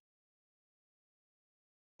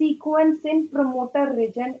sequence in promoter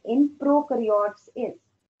region in prokaryotes is,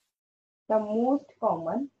 the most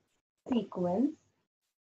common sequence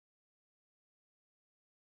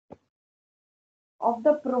of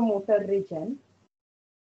the promoter region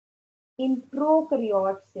in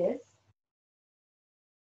prokaryotes is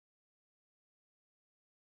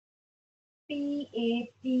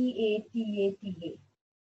TATA,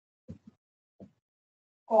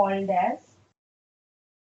 called as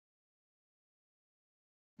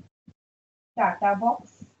Tata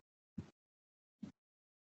box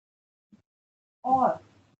or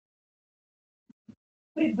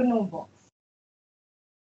Pribno box.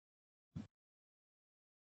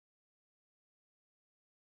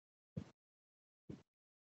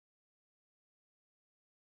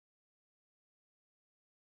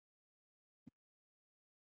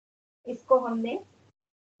 इसको हमने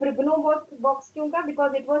प्रिब्नो बॉक्स क्यों कहा?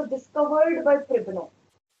 Because it was discovered by प्रिब्नो,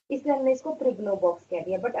 इसलिए हमने इसको प्रिब्नो box कह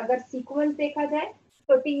दिया. But अगर सीक्वेंस देखा जाए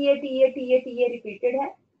तो TA रिपीटेड है,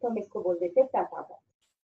 तो हम इसको बोल देते हैं टाटा बॉक्स.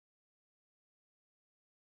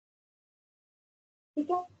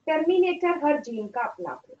 ठीक है, टर्मिनेटर हर जीन का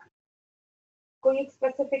अपना अपना, कोई एक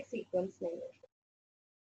स्पेसिफिक सीक्वेंस नहीं है.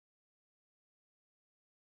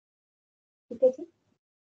 ठीक है जी.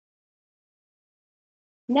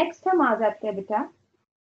 नेक्स्ट हम आ जाते हैं बेटा,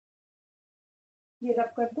 ये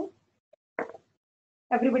रब कर दो.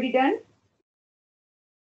 Everybody done?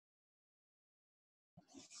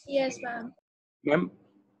 Yes, ma'am. Ma'am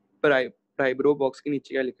प्राइब्रो box के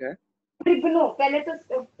नीचे क्या लिखा है? प्रिब्नो, पहले तो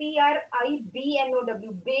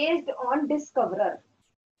PRIBNOW, बेस्ड ऑन डिस्कवरर.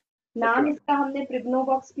 नाम इसका हमने प्रिब्नो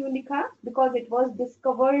बॉक्स क्यों लिखा? Because it was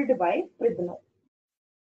discovered by प्रिब्नो.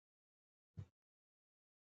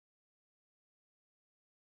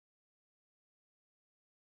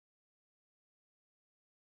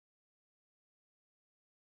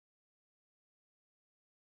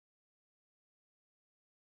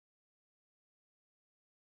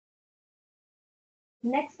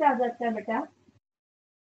 Next आ जाता है बेटा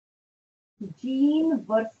जीन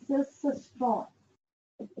वर्सेस स्ट्रॉन.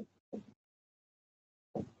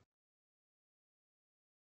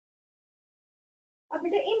 अब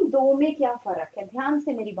बेटा इन दो में क्या फर्क है? ध्यान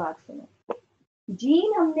से मेरी बात सुनो.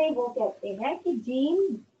 जीन हमने वो कहते हैं कि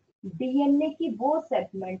जीन डीएनए की वो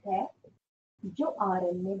सेगमेंट है जो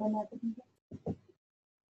आरएनए बनाती है.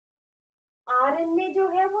 आरएनए जो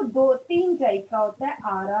है वो दो तीन टाइप का होता है.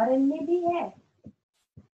 आरआरएनए भी है,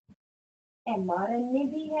 एमआरएनए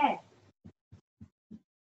भी है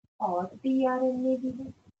और टीआरएनए भी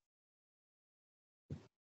है.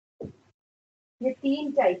 ये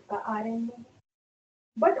तीन टाइप का आरएनए है.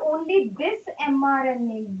 बट ओनली दिस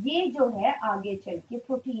एमआरएनए ये जो है आगे चल के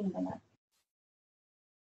प्रोटीन बनाता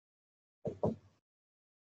है.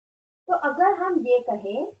 तो अगर हम ये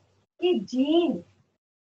कहें कि जीन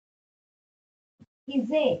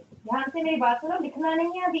इज ए, ध्यान से मेरी बात सुनो, लिखना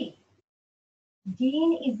नहीं है अभी.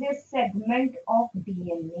 Gene is A segment of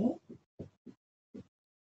DNA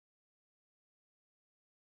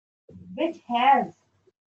which has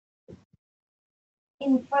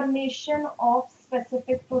information of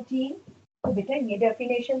specific protein. तो बेटा ये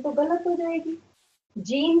डेफिनेशन तो गलत हो जाएगी.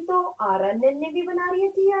 जीन तो आरएनए भी बना रही है,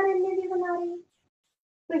 टीआरएनए भी बना रही है.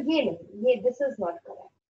 तो ये नहीं, ये दिस इज नॉट करेक्ट.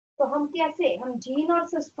 तो हम कैसे, हम जीन और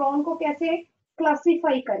सिस्ट्रॉन को कैसे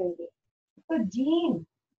क्लासिफाई करेंगे? तो जीन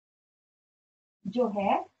जो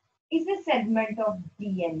है is A segment of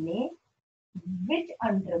DNA which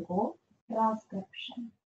undergo transcription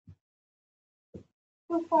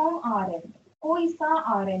to form RNA. कोई सा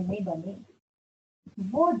आरएनए बने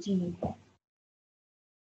वो जीन है.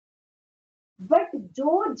 बट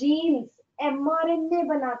जो जीन्स एमआरएनए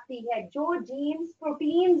बनाती है, जो जीन्स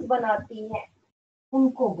प्रोटीन्स बनाती है,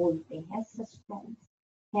 उनको बोलते हैं सिस्ट्रॉन्स.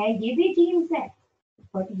 है ये भी जीन्स है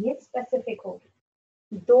बट ये स्पेसिफिक हो.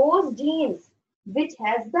 Those jeans which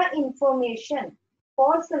has the information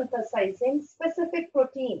for synthesizing specific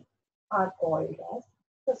protein are called as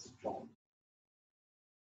cistrons.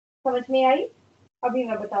 समझ में आई? अभी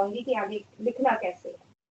मैं बताऊंगी कि आगे लिखना कैसे है.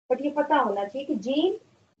 बट ये पता होना चाहिए कि जीन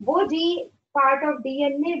वो gene part of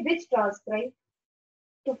DNA which transcribe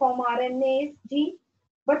to form RNA is gene.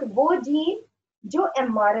 But वो जीन जो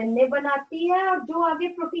एमआरएनए बनाती है और जो आगे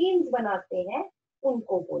प्रोटीन्स बनाते हैं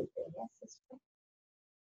उनको बोलते हैं सिस्ट्रॉन.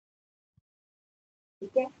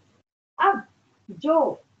 ठीक है. अब जो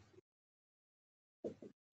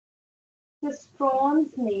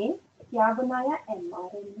सिस्ट्रॉन्स ने क्या बनाया?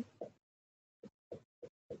 एमआरएनए.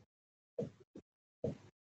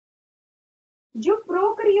 जो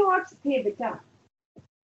प्रोकैरियोट्स थे बेटा,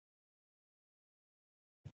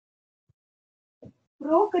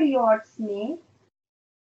 प्रोकैरियोट्स में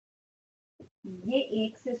ये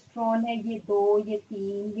एक सिस्ट्रॉन है, ये दो, ये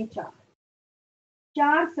तीन, ये चार,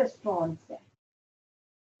 चार सिस्ट्रॉन्स है,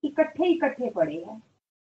 इकट्ठे इकट्ठे पड़े हैं.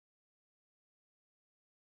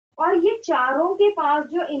 और ये चारों के पास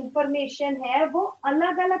जो इंफॉर्मेशन है वो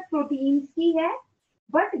अलग अलग प्रोटीन्स की है.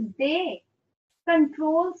 But they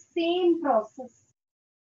control same process.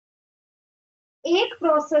 एक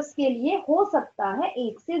प्रोसेस के लिए हो सकता है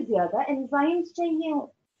एक से ज्यादा एंजाइम्स चाहिए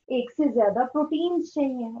हो, एक से ज्यादा प्रोटीन्स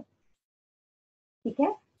चाहिए हो. ठीक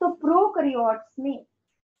है. तो प्रोकैरियोट्स में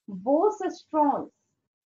वो सिस्ट्रॉन्स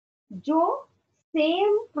जो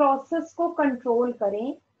सेम प्रोसेस को कंट्रोल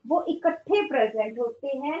करें वो इकट्ठे प्रेजेंट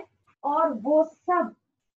होते हैं और वो सब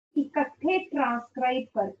इकट्ठे ट्रांसक्राइब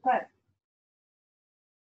कर कर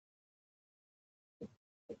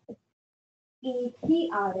एक ही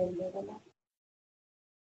आरएनए बना.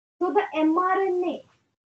 तो the mRNA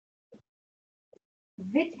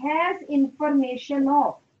which has information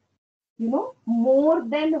of more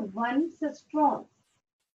than one cistron,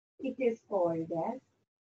 it is called as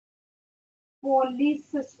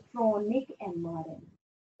polycistronic mRNA.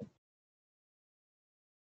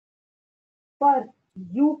 पर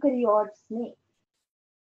यूकैरियोट्स में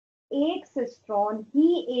एक सिस्ट्रॉन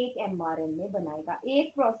ही एक एमआरएनए बनाएगा.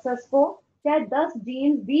 एक प्रोसेस को चाहे 10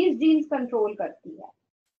 जीन्स 20 जीन्स कंट्रोल करती है,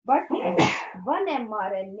 but one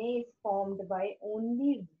mRNA is formed by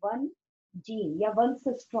only one gene या one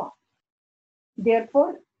cistron.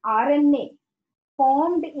 Therefore RNA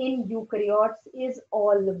formed in eukaryotes is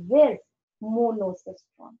always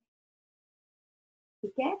monocistron.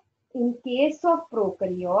 ठीक है. In case of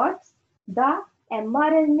prokaryotes, the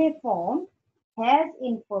mRNA formed has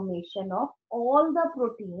information of all the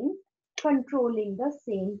proteins controlling the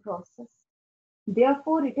same process.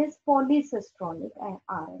 Therefore, it is polycistronic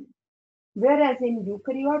RNA. Whereas in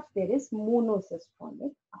eukaryotes, there is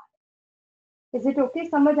monocistronic RNA. Is it okay?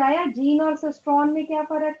 समझ आया? Gene और cistron में क्या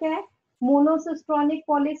फर्क है? Monocistronic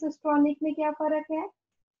polycistronic में क्या फर्क है?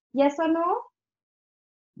 Yes or no?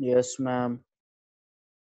 Yes, ma'am.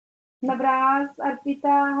 Navraj,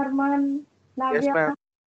 Arpita, Harman, Yes, Navya, ma'am.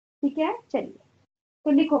 ठीक है? चलिए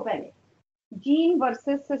तो लिखो पहले gene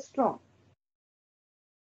versus cistron.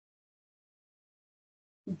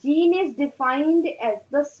 Gene is defined as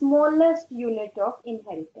the smallest unit of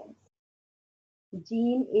inheritance.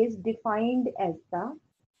 Gene is defined as the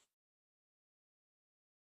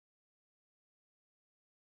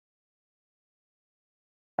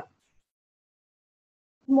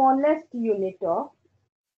smallest unit of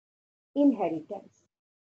inheritance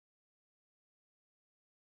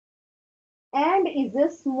and is a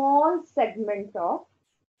small segment of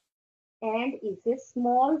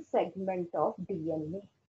DNA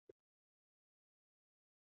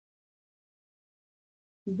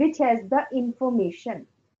which has the information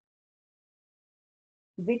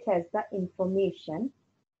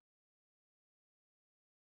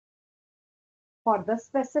for the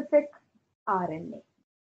specific RNA.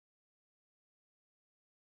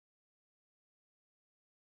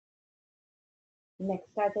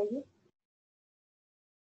 Next आ जाइए.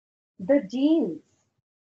 The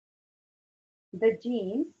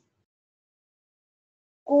genes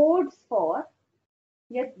codes for,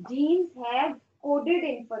 yes, genes have coded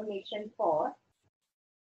information for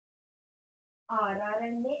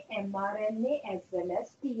rRNA, mRNA as well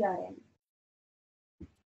as tRNA.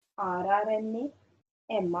 rRNA,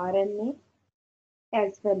 mRNA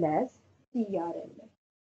as well as tRNA.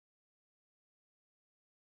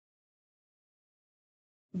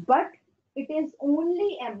 But it is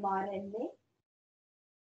only mRNA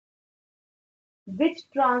which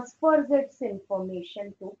transfers its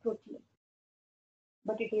information to protein.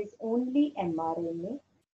 But it is only mRNA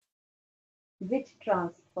which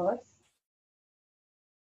transfers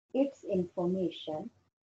its information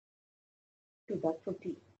to the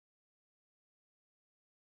protein.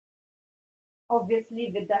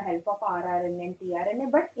 Obviously with the help of rRNA and tRNA,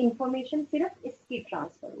 but information सिर्फ इसकी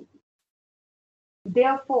transfer होगी.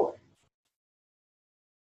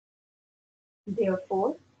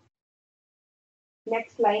 Therefore,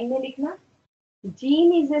 next line में लिखना,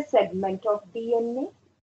 gene is a segment of DNA.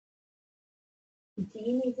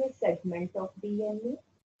 Gene is a segment of DNA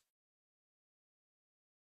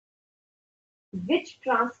which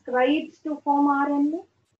transcribes to form RNA.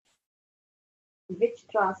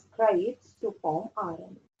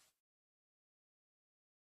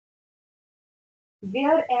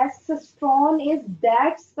 Whereas cistron is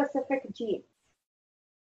that specific gene.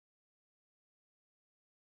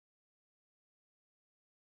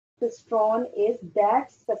 Cistron is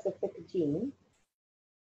that specific gene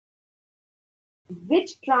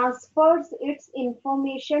which transfers its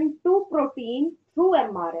information to protein through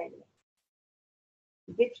mRNA.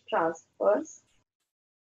 Which transfers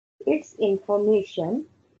its information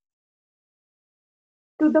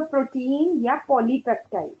to the protein या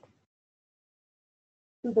polypeptide.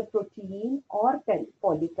 To the protein or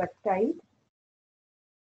polypeptide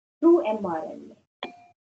through mRNA.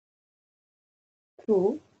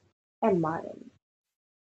 Through mRNA.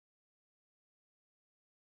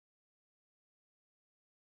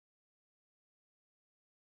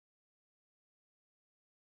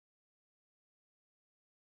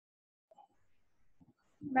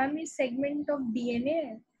 Ma'am ये segment of DNA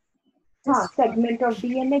है. हाँ, segment of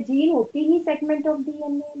DNA. Gene होती ही segment of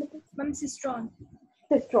DNA. मतलब ma'am cistron.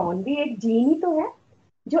 Cistron भी एक gene ही तो है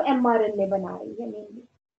जो mRNA बना रही है मेनली.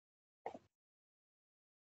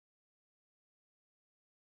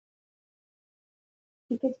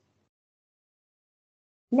 ठीक है.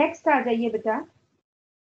 नेक्स्ट आ जाइए बेटा.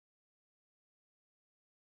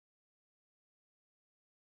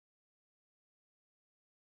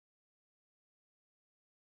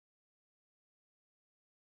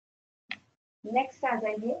 नेक्स्ट आ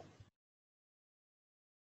जाइए.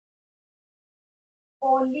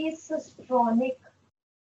 पॉलीसिस्ट्रॉनिक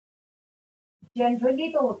जनरली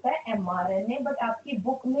तो होता है mRNA, बट आपकी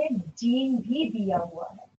बुक में जीन भी दिया हुआ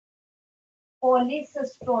है.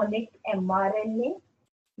 पॉलीसिस्ट्रॉनिक mRNA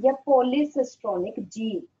या polycistronic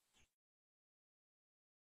gene.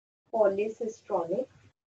 Polycistronic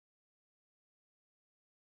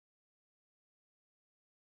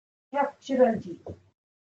structural gene.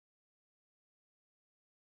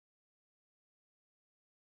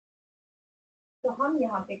 तो हम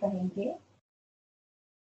यहाँ पे कहेंगे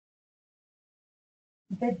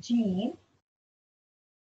द जीन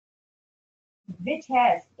which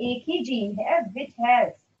has, एक ही जीन है, which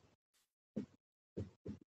has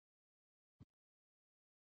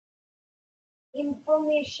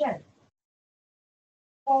information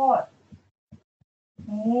for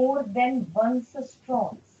more than one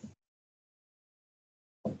strons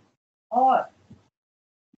or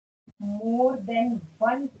more than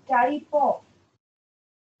one type of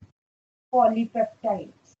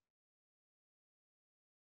polypeptides.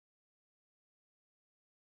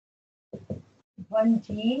 One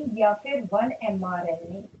gene या फिर one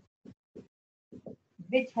mRNA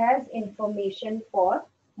which has information for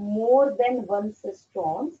more than one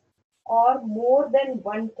strons or more than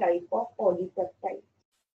one type of polypeptide.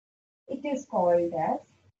 It is called as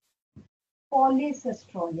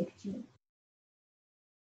polycistronic gene.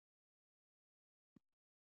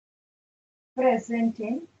 Present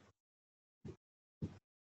in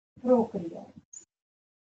prokaryotes.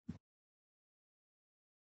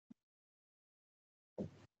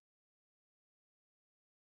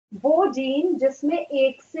 वो gene जिसमें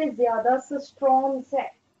एक से ज्यादा cistrons है,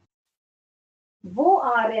 वो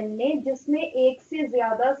RNA जिसमें एक से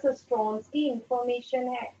ज्यादा सिस्ट्रॉन्स की इंफॉर्मेशन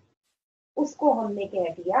है, उसको हमने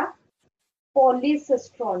कह दिया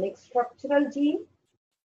पॉलीसिस्ट्रॉनिक स्ट्रक्चरल जीन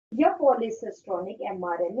या पॉलीसिस्ट्रॉनिक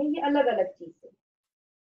एमआरएनए. ये अलग अलग चीजें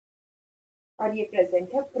और ये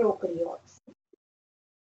प्रेजेंट है प्रोकैरियोट्स.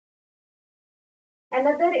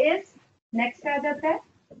 अनदर इज, नेक्स्ट आ जाता है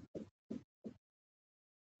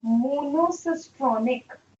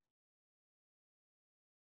monocistronic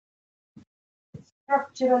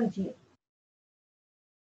structural gene.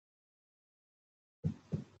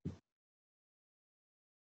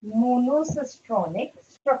 Monocystronic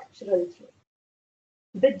structural gene.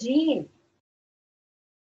 The gene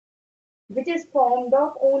which is formed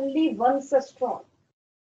of only one cistron.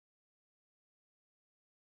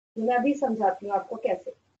 मैं अभी समझाती हूँ आपको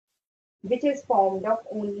कैसे. Which is formed of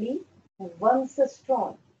only one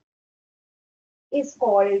cistron is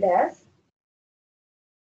called as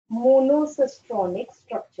monocystronic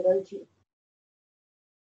structural gene.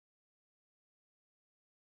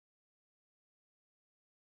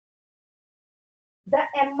 The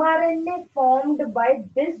mRNA formed by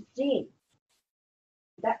this gene,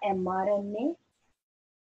 the mRNA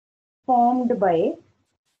formed by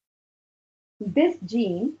this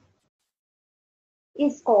gene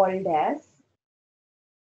is called as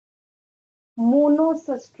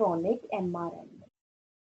monocystronic mRNA.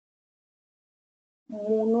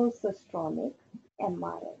 Monocystronic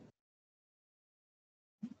mRNA.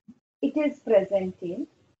 It is present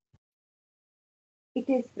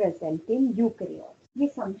in eukaryotes. ये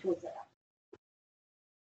समझो जरा.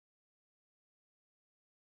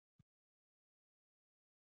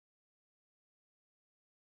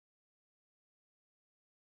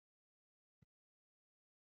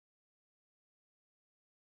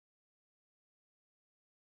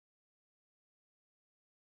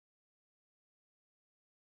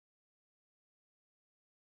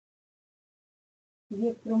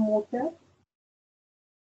 ये promoter,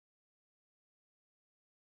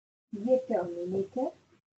 ये terminator.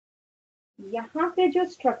 यहाँ पे जो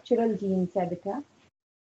structural genes है बेटा,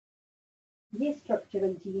 ये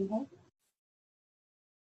स्ट्रक्चरल जीन है,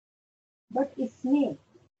 बट इसमें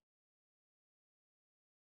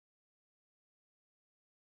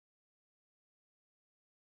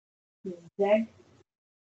Z,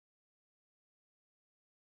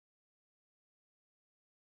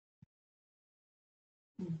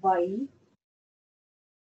 Y,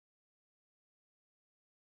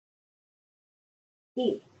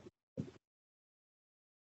 A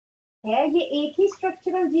है. ये एक ही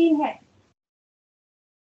स्ट्रक्चरल जीन है,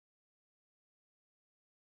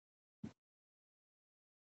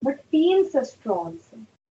 बट 3 सिस्ट्रॉन्स हैं.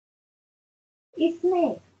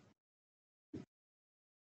 इसमें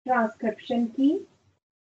ट्रांसक्रिप्शन की,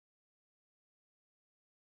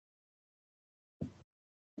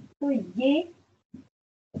 तो ये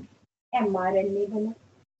एमआरएनए बना.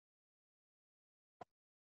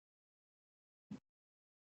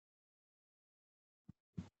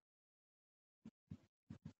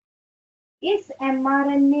 इस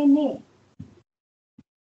एमआरएनए ने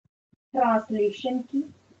ट्रांसलेशन की,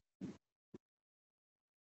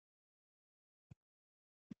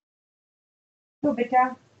 तो बेटा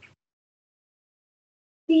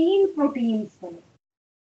 3 प्रोटीन्स बने.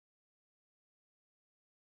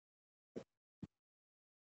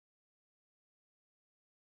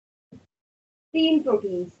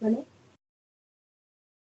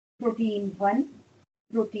 प्रोटीन 1,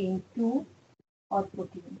 प्रोटीन 2 और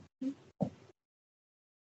प्रोटीन 3.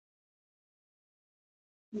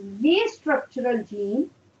 ये स्ट्रक्चरल जीन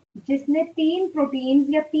जिसने 3 प्रोटीन्स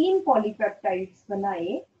या 3 पॉलीपेप्टाइड्स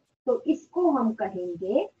बनाए, तो इसको हम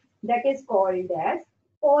कहेंगे that is called as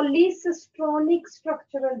polycistronic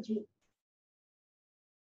structural gene,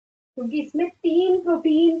 क्योंकि इसमें 3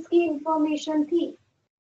 प्रोटीन्स की इंफॉर्मेशन थी,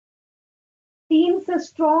 3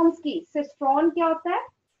 सिस्ट्रॉन्स की। सिस्ट्रॉन क्या होता है?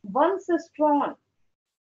 1 सिस्ट्रॉन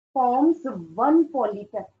फॉर्म्स 1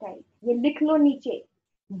 पॉलीपेप्टाइड। ये लिख लो नीचे,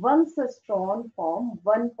 1 सिस्ट्रॉन फॉर्म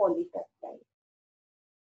 1 पॉलीपेप्टाइड।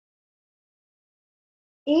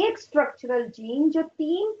 एक स्ट्रक्चरल जीन जो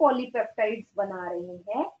 3 पॉलीपेप्टाइड्स बना रहे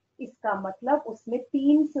हैं, इसका मतलब उसमें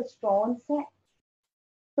 3 सिस्ट्रॉन्स हैं,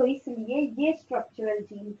 तो इसलिए ये स्ट्रक्चरल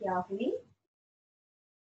जीन क्या हुई?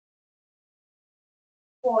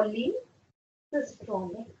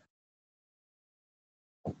 पॉलीसिस्ट्रॉनिक।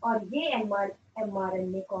 और ये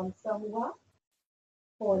एमआरएनए कौन सा हुआ?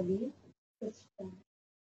 पॉलीसिस्ट्रॉनिक।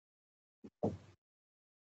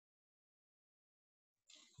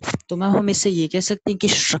 तो मैम हम इससे ये कह सकते हैं कि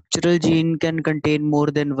structural gene can contain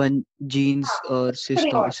more than one jeans और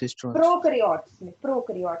सिस्ट्रॉन्स। प्रोकैरियोट्स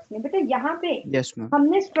में बेटा यहाँ पे यस मैम।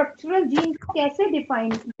 हमने स्ट्रक्चरल जीन को कैसे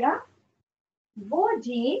डिफाइन किया? वो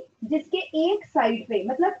जीन जिसके एक साइड पे,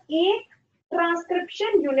 मतलब एक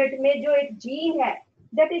ट्रांसक्रिप्शन यूनिट में जो एक जीन है,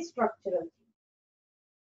 दैट इज स्ट्रक्चरल।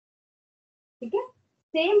 ठीक है,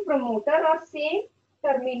 सेम प्रमोटर और सेम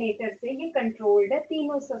टर्मिनेटर से ये कंट्रोल्ड है,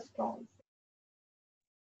 तीनों सिस्ट्रॉन।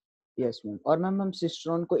 Yes ma'am. और मैम हम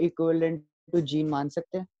सिस्ट्रॉन को इक्विवेलेंट टू जीन मान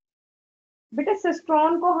सकते हैं? बेटा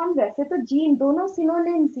सिस्ट्रॉन को हम वैसे तो जीन दोनों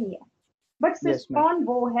सिनोनिम्स ही है, बट Yes, ma'am. सिस्ट्रॉन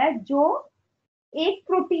वो है जो एक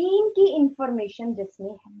प्रोटीन की इंफॉर्मेशन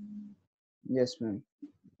जिसमें है। Yes ma'am.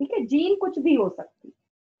 ठीक है, जीन कुछ भी हो सकती है।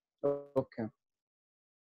 ओके।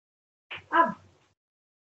 अब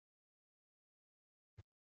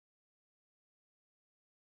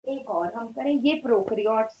एक और हम करें, ये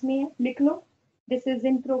प्रोकैरियोट्स में है, लिख लो दिस इज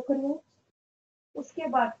इन प्रोकैरियोट्स। उसके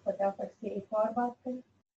बाद फटाफट से एक और बात करें,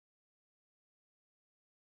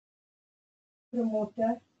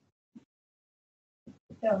 प्रमोटर,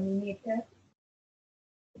 टर्मिनेटर,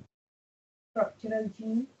 स्ट्रक्चरल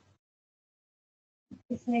जीन,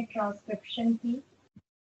 इसने ट्रांसक्रिप्शन की,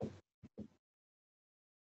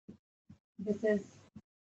 दिस इज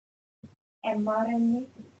एमआरएनए,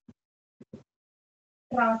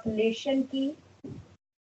 ट्रांसलेशन की,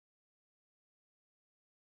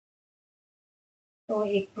 तो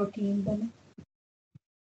एक प्रोटीन बना।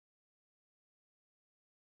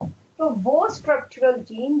 तो वो स्ट्रक्चरल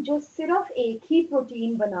जीन जो सिर्फ एक ही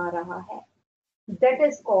प्रोटीन बना रहा है, that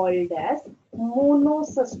is called as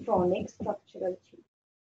monocistronic structural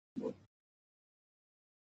gene.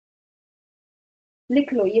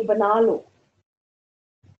 लिख लो, ये बना लो,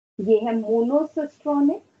 ये है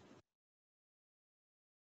monocistronic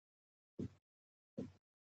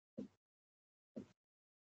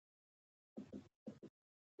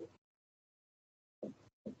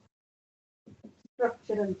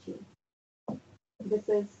structural gene. This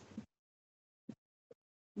is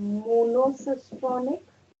monocistronic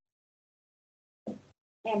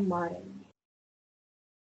mRNA.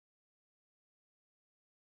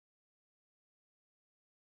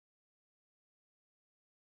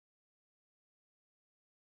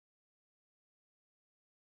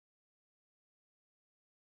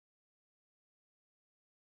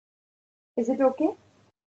 Is it okay?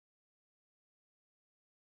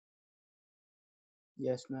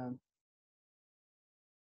 Yes ma'am.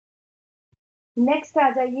 Next आ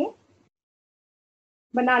जाइए,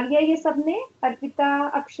 बना लिया ये सबने? Arpita,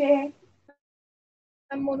 Akshay,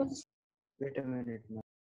 wait a minute ma'am.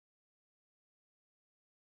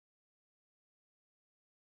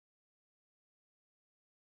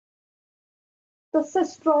 तो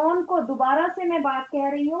सिस्ट्रॉन को दोबारा से मैं बात कह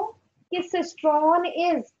रही हूं कि cistron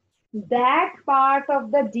is that part of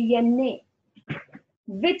the DNA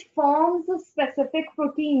which forms a specific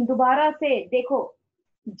protein। दोबारा से देखो,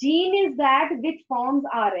 gene is that which forms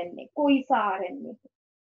RNA, कोई सा RNA।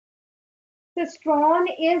 Cistron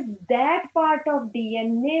is that part of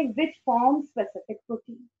DNA which forms specific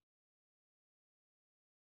protein।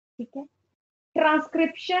 ठीक है,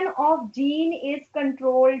 transcription of gene is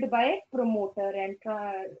controlled by promoter and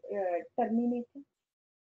terminator।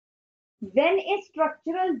 When a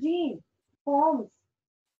structural gene forms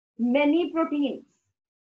many proteins,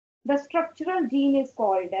 the structural gene is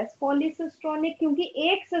called as polycistronic, क्योंकि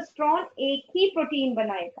एक cistron एक ही protein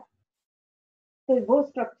बनाएगा, तो वो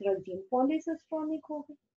structural gene polycistronic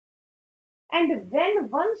होगा। And when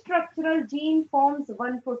one structural gene forms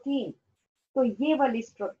one protein, तो ये वाली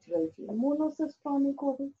स्ट्रक्चरल जीन मोनोसिस्ट्रॉनिक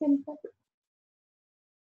होगी। सिंपल।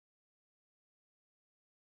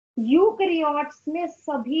 यूकैरियोट्स में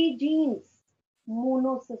सभी जीन्स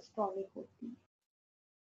मोनोसिस्टोनिक होती है।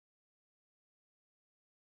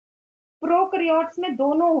 प्रोकैरियोट्स में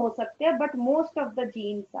दोनों हो सकते हैं, but most of the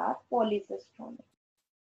genes are पॉलीसिस्टोनिक।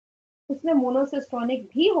 उसमें मोनोसिस्टोनिक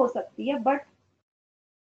भी हो सकती है, but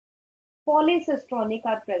पॉलीसिस्टोनिक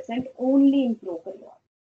are present only in prokaryotes.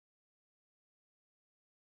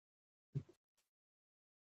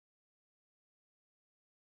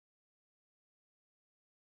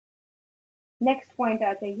 Next point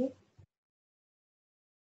आ जाइए।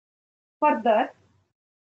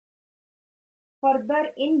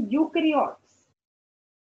 Further in eukaryotes,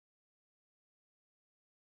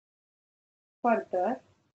 further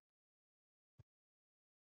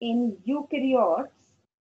in eukaryotes,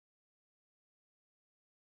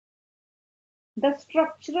 the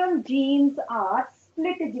structural genes are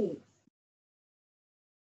split genes.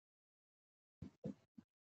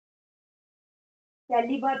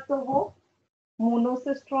 पहली बात तो वो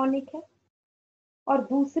मोनोसिस्ट्रॉनिक है, और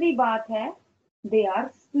दूसरी बात है दे आर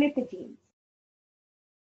स्प्लिट जीन्स।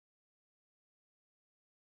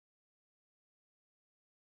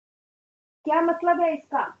 क्या मतलब है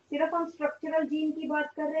इसका? सिर्फ हम स्ट्रक्चरल जीन की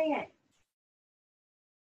बात कर रहे हैं,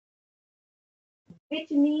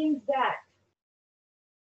 which means that,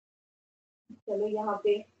 चलो यहाँ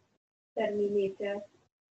पे टर्मिनेटर,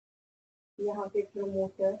 यहाँ पे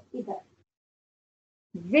प्रोमोटर, इधर,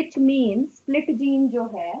 which means स्प्लिट जीन जो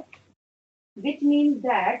है, which means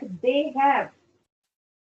that they have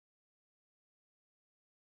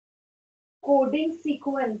coding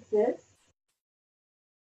sequences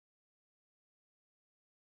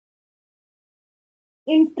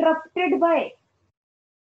interrupted by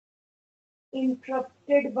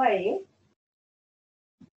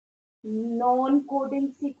non-coding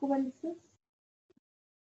sequences,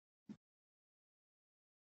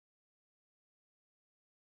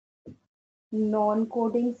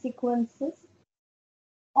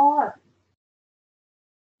 or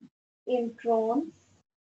introns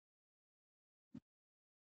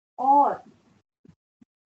or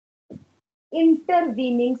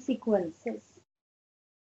intervening sequences,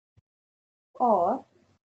 or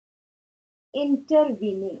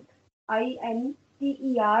intervening,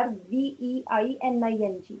 intervening,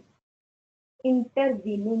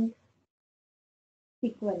 intervening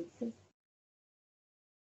sequences.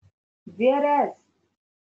 Whereas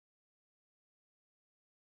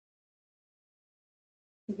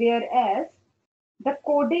the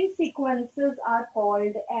coding sequences are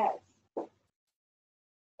called as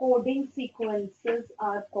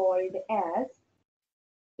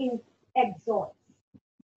exons.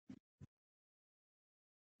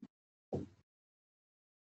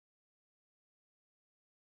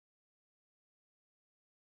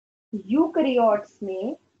 Eukaryotes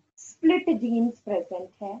में split genes present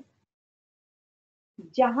है,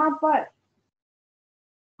 जहां पर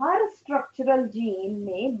हर structural gene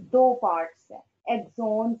में दो parts है,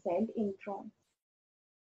 exons and introns.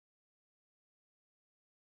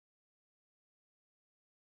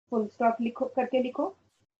 Full stop लिखो, करके लिखो।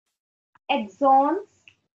 Exons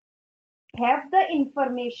have the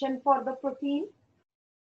information for the protein,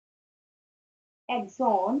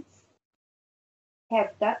 exons have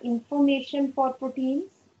the information for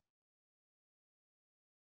proteins,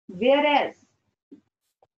 whereas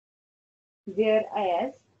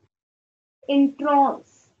introns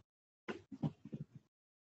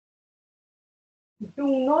do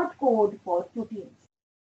not code for proteins.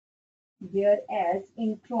 Whereas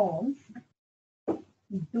introns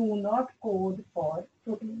do not code for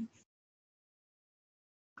proteins.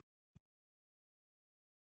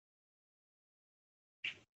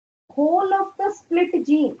 Whole of the split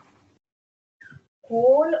gene,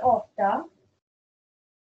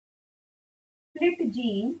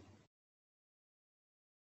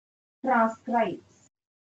 transcribes.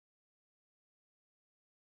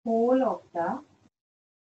 Whole of the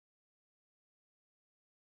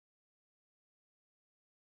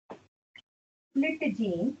split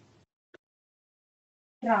gene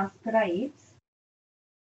transcribes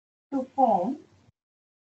to form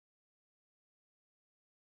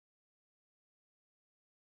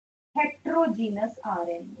heterogeneous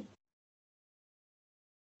RNA.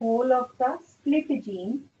 Whole of the split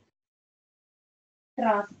gene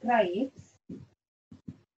transcribes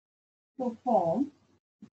to form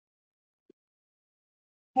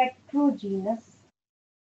heterogeneous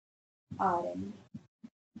RNA.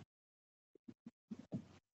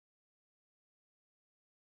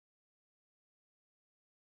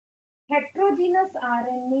 Heterogeneous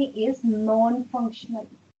RNA is non-functional.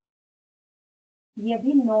 ये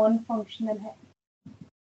भी non functional है।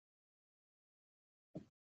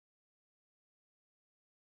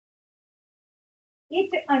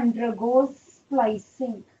 It undergoes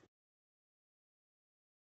splicing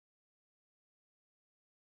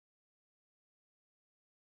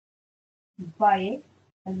by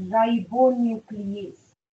ribonuclease.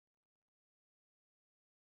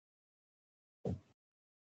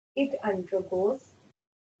 It undergoes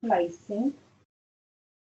splicing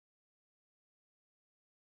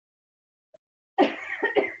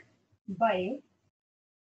by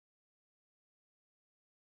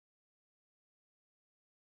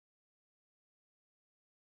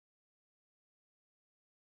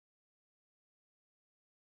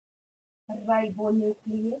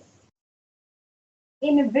ribonuclease,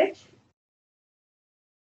 in which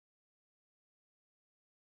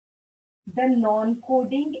the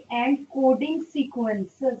non-coding and coding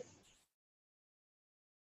sequences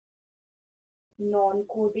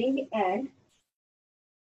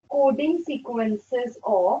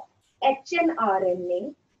of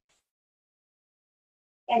hnRNA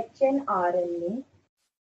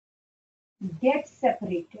get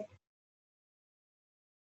separated.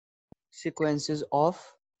 Sequences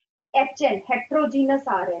of Heterogeneous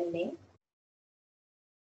RNA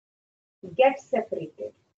get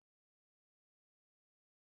separated.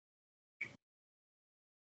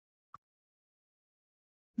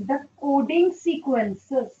 The coding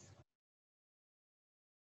sequences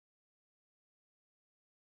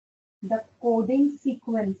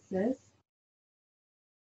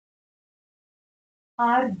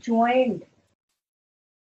are joined.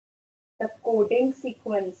 The coding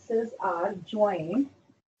sequences are joined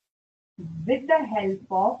with the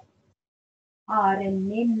help of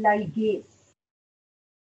RNA ligase.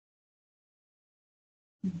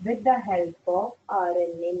 With the help of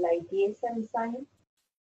RNA ligase enzyme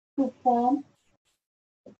to form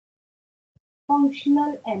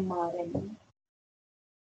functional mRNA.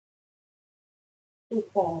 To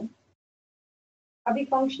form, अभी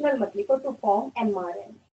functional मत लिखो, to form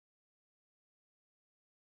mRNA.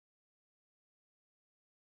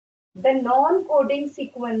 The non-coding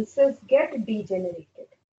sequences get degenerated.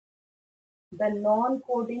 The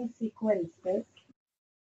non-coding sequences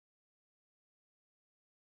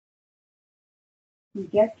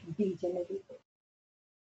get degenerated.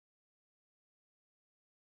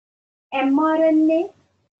 mRNA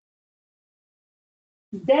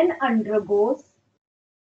then undergoes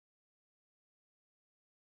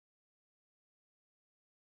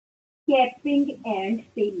capping and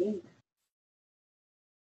tailing.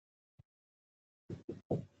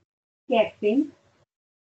 Capping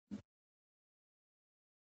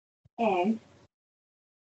and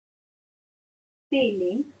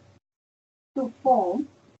tailing to form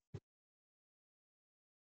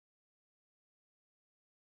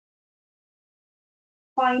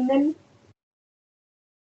final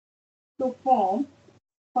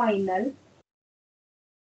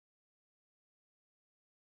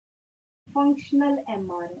functional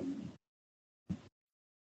mRNA.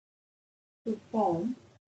 To form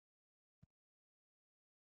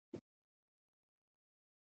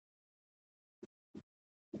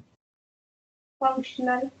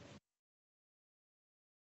functional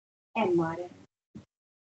mRNA.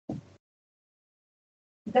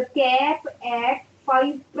 The cap at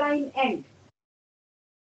 5' end.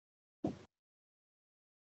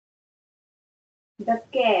 The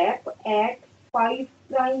cap at 5'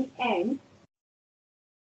 end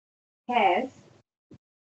has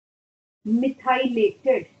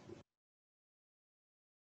methylated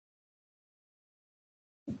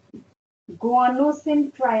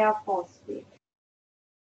guanosine triphosphate.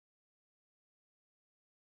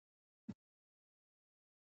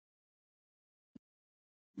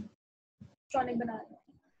 Electronic बना रहे हैं.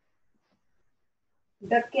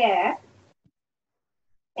 The cap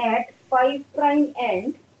at 5'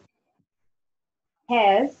 end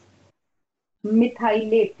has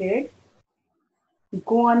methylated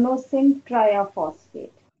guanosine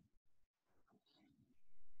triphosphate.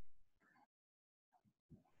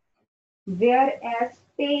 Whereas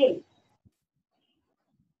tail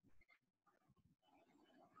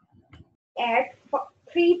at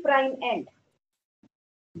 3' end.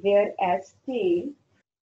 Whereas tail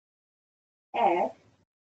at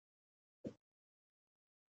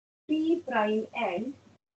 3' end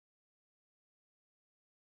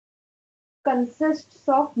consists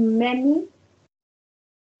of many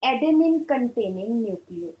adenine containing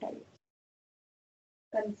nucleotides.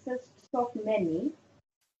 Consists of many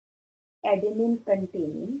adenine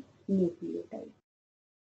containing nucleotides.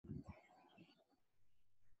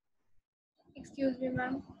 Excuse me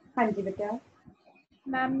ma'am. हाँ जी बेटा.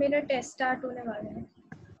 Ma'am मेरा test start होने वाला है.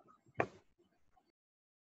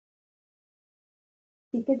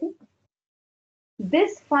 ठीक है जी.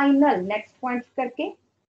 This final, next point करके,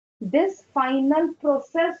 this final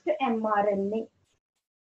processed mRNA,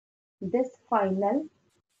 this final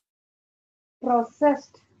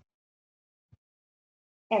processed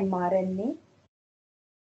mRNA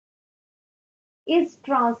is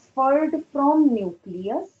transferred from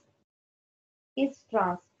nucleus, is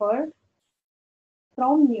transferred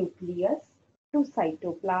from nucleus to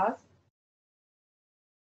cytoplasm,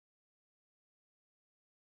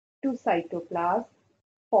 to cytoplasm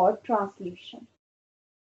for translation,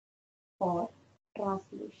 for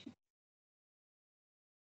translation.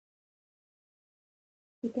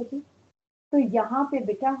 ठीक है जी। तो यहाँ पे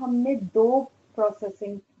बेटा हमने दो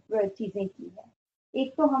प्रोसेसिंग चीजें की है।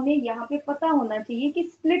 एक तो हमें यहाँ पे पता होना चाहिए कि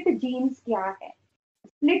स्प्लिट जीन्स क्या है।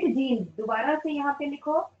 स्प्लिट जीन्स, दोबारा से यहाँ पे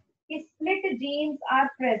लिखो कि स्प्लिट जीन्स आर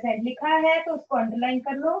प्रेजेंट, लिखा है तो उसको अंडरलाइन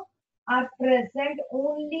कर लो, are present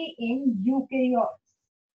only in eukaryotes.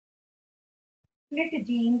 Split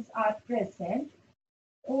genes are present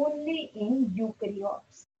only in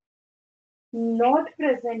eukaryotes, not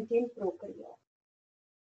present in prokaryotes.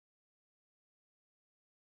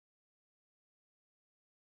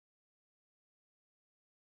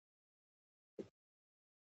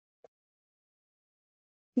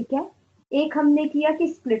 ठीक है, एक हमने किया कि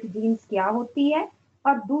स्प्लिट जीन्स क्या होती है,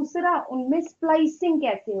 और दूसरा उनमें स्प्लाइसिंग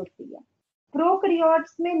कैसे होती है।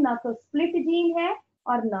 प्रोकैरियोट्स में ना तो स्प्लिट जीन है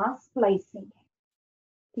और ना स्प्लाइसिंग है।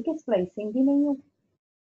 ठीक है, स्प्लाइसिंग भी नहीं होगी।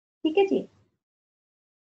 ठीक है जी।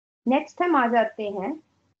 नेक्स्ट हम आ जाते हैं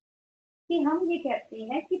कि हम ये कहते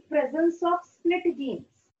हैं कि प्रेजेंस ऑफ स्प्लिट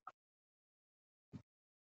जीन्स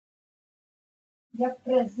या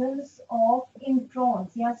प्रेजेंस ऑफ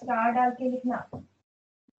इंट्रॉन्स, या स्टार डाल के लिखना,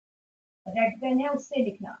 रेड पेन है उससे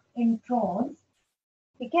लिखना, इंट्रॉन्स।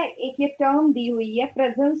 ठीक है, एक ये टर्म दी हुई है,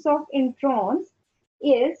 presence of introns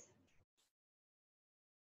is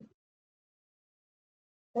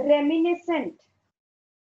reminiscent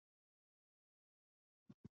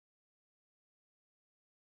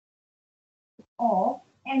of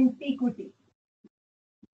antiquity.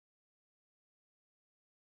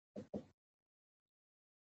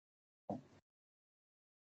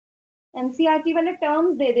 NCERT वाले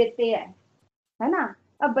टर्म्स दे देते हैं, है ना।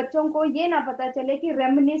 अब बच्चों को ये ना पता चले कि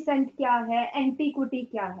रेमिनिसेंट क्या है, एंटीक्विटी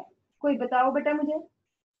क्या है। कोई बताओ बेटा मुझे,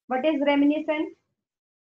 व्हाट इज रेमिनिसेंट?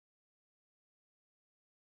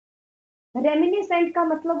 रेमिनिसेंट का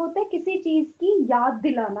मतलब होता है किसी चीज की याद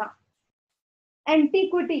दिलाना।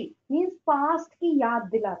 एंटीक्विटी मींस पास्ट की याद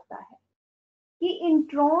दिलाता है, कि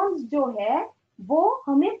इंट्रॉन्स जो है वो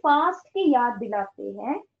हमें पास्ट की याद दिलाते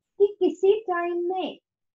हैं कि किसी टाइम में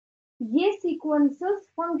ये सीक्वेंसेस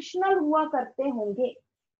फंक्शनल हुआ करते होंगे,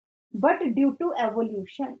 but due to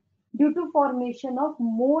evolution, due to formation of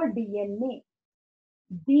more DNA,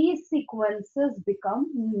 these sequences become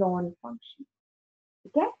non-functional।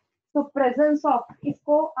 ठीक है, तो प्रेजेंस ऑफ,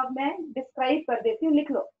 इसको अब मैं डिस्क्राइब कर देती हूँ,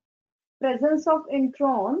 लिख लो। Presence of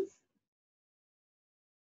introns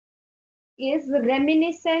is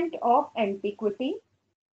reminiscent of antiquity,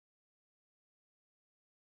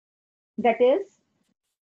 that is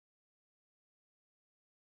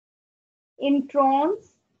introns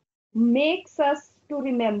makes us to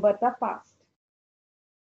remember the past,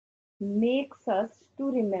 makes us to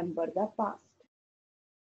remember the past।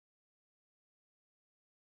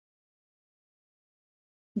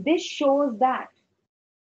 This shows that,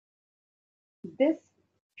 this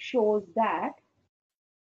shows that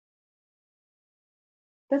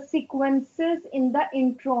the sequences in the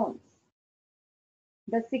introns,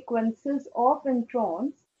 the sequences of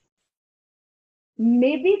introns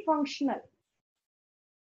may be functional,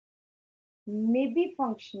 may be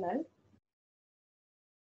functional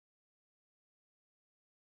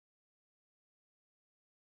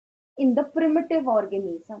in the primitive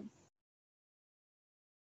organisms,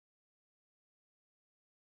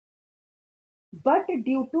 but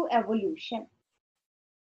due to evolution,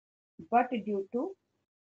 but due to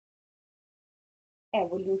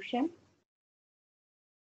evolution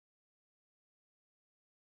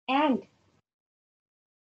and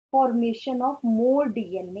formation of more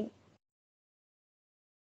DNA,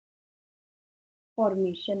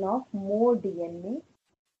 formation of more DNA,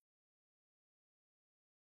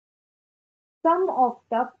 some of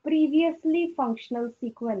the previously functional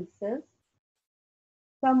sequences,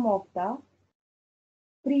 some of the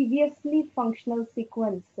previously functional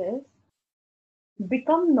sequences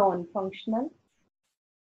become non-functional,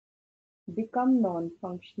 become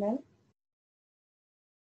non-functional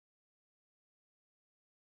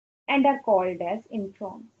and are called as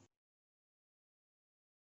introns।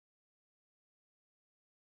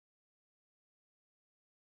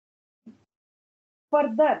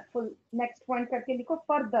 Further, next point करके लिखो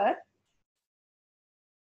further.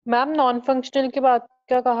 Ma'am non functional के बाद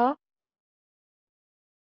क्या कहा?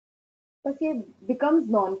 बस ये becomes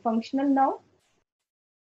non functional now,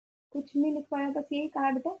 कुछ नहीं लिख पाया, बस यही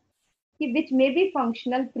कहा बेटा कि विच may be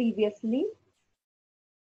functional previously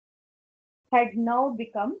had now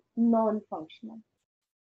become non-functional.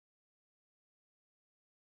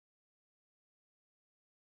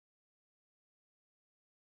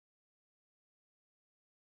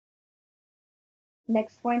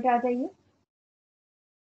 Next point आ जाइए।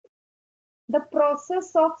 The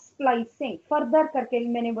process of splicing, further करके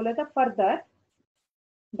मैंने बोला था further,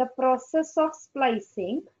 the process of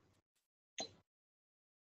splicing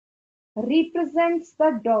represents the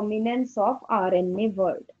dominance of RNA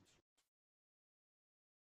word,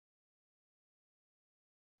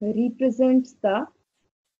 represents the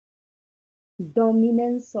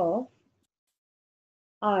dominance of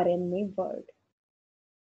RNA word,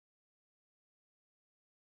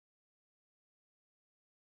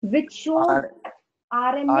 which shows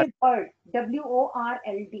RNA word,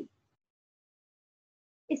 WORLD।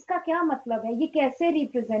 इसका क्या मतलब है, ये कैसे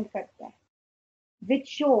रिप्रेजेंट करता है? which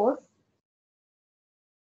shows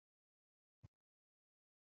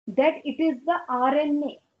that it is the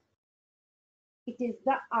RNA, it is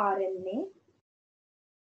the RNA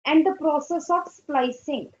and the process of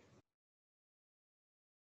splicing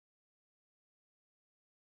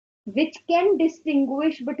which can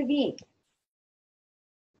distinguish between,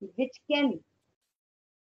 which can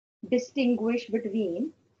distinguish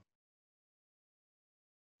between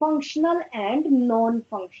functional and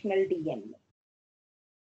non-functional DNA.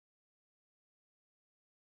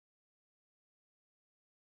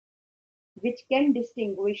 Which can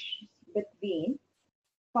distinguish between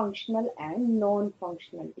functional and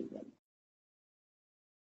non-functional DNA.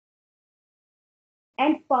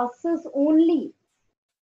 And passes only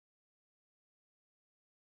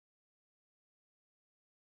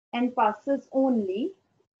information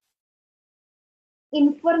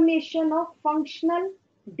of functional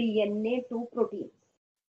DNA to proteins.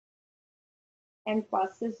 And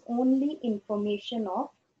passes only information of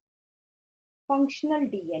functional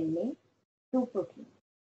DNA to protein.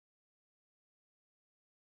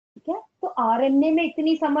 ठीक है, तो RNA में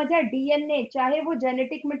इतनी समझ है, DNA चाहे वो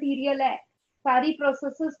genetic material है, सारी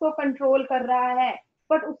प्रोसेसेस को कंट्रोल कर रहा है,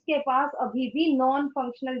 बट उसके पास अभी भी नॉन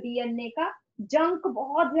फंक्शनल डीएनए का जंक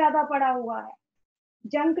बहुत ज्यादा पड़ा हुआ है,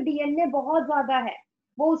 जंक डीएनए बहुत ज्यादा है,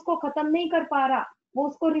 वो उसको खत्म नहीं कर पा रहा, वो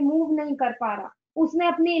उसको रिमूव नहीं कर पा रहा, उसने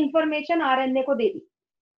अपनी इंफॉर्मेशन आरएनए को दे दी,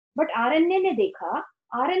 बट आरएनए ने देखा,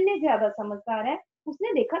 आरएनए ज्यादा समझदार है,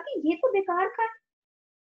 उसने देखा कि ये तो बेकार का है,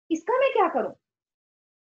 इसका मैं क्या करूं,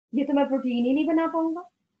 ये तो मैं प्रोटीन ही नहीं बना पाऊंगा,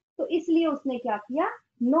 तो इसलिए उसने क्या किया,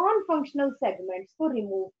 नॉन फंक्शनल सेगमेंट्स को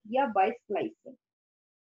रिमूव किया बाय स्प्लाइसिंग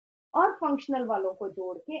और फंक्शनल वालों को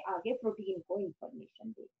जोड़ के आगे प्रोटीन को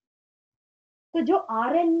इंफॉर्मेशन दे। तो जो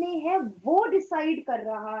आरएनए है वो डिसाइड कर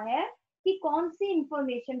रहा है कि कौन सी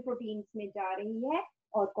इंफॉर्मेशन प्रोटीन्स में जा रही है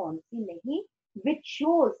और कौन सी नहीं, which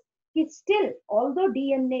shows कि still although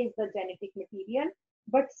DNA is the genetic material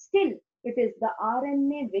but still it is the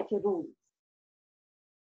RNA which rules.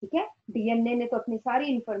 ठीक है, डीएनए ने तो अपनी सारी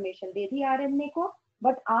इंफॉर्मेशन दे दी आरएनए को,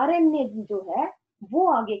 बट आरएनए जो है वो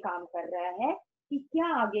आगे काम कर रहा है कि क्या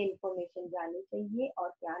आगे इंफॉर्मेशन जानी चाहिए और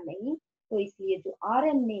क्या नहीं, तो इसलिए जो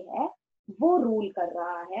आरएनए है वो रूल कर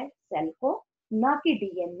रहा है सेल को, ना कि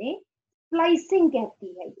डीएनए। स्प्लाइसिंग कहती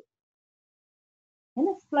है ये, है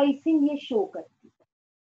ना, स्प्लाइसिंग ये शो करती है।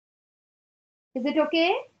 Is it okay?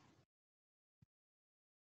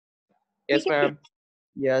 Yes ma'am.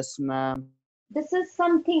 Yes ma'am. This is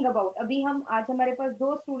something about, अभी हम आज हमारे पास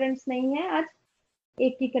 2 स्टूडेंट्स नहीं है, आज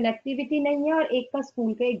एक की कनेक्टिविटी नहीं है और एक का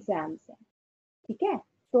स्कूल के एग्जाम्स है, ठीक है,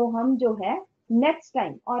 तो हम जो है नेक्स्ट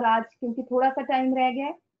टाइम, और आज क्योंकि थोड़ा सा टाइम रह गया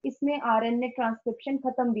है, इसमें आरएनए ट्रांसक्रिप्शन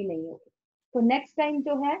खत्म भी नहीं होगी, तो नेक्स्ट टाइम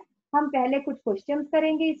जो है हम पहले कुछ क्वेश्चंस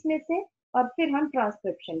करेंगे इसमें से और फिर हम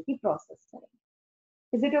ट्रांसक्रिप्शन की प्रोसेस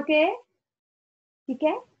करेंगे। Is it okay? ठीक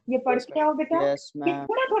है, ये पढ़ Yes, के आओ बेटा, यस ये मैम।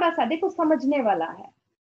 थोड़ा थोड़ा सा देखो समझने वाला है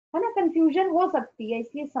ना, कंफ्यूजन हो सकती है,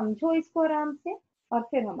 इसलिए समझो इसको आराम से और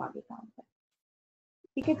फिर हम आगे काम करें।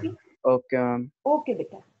 ठीक है जी, ओके मैम। ओके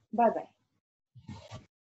बेटा, बाय बाय।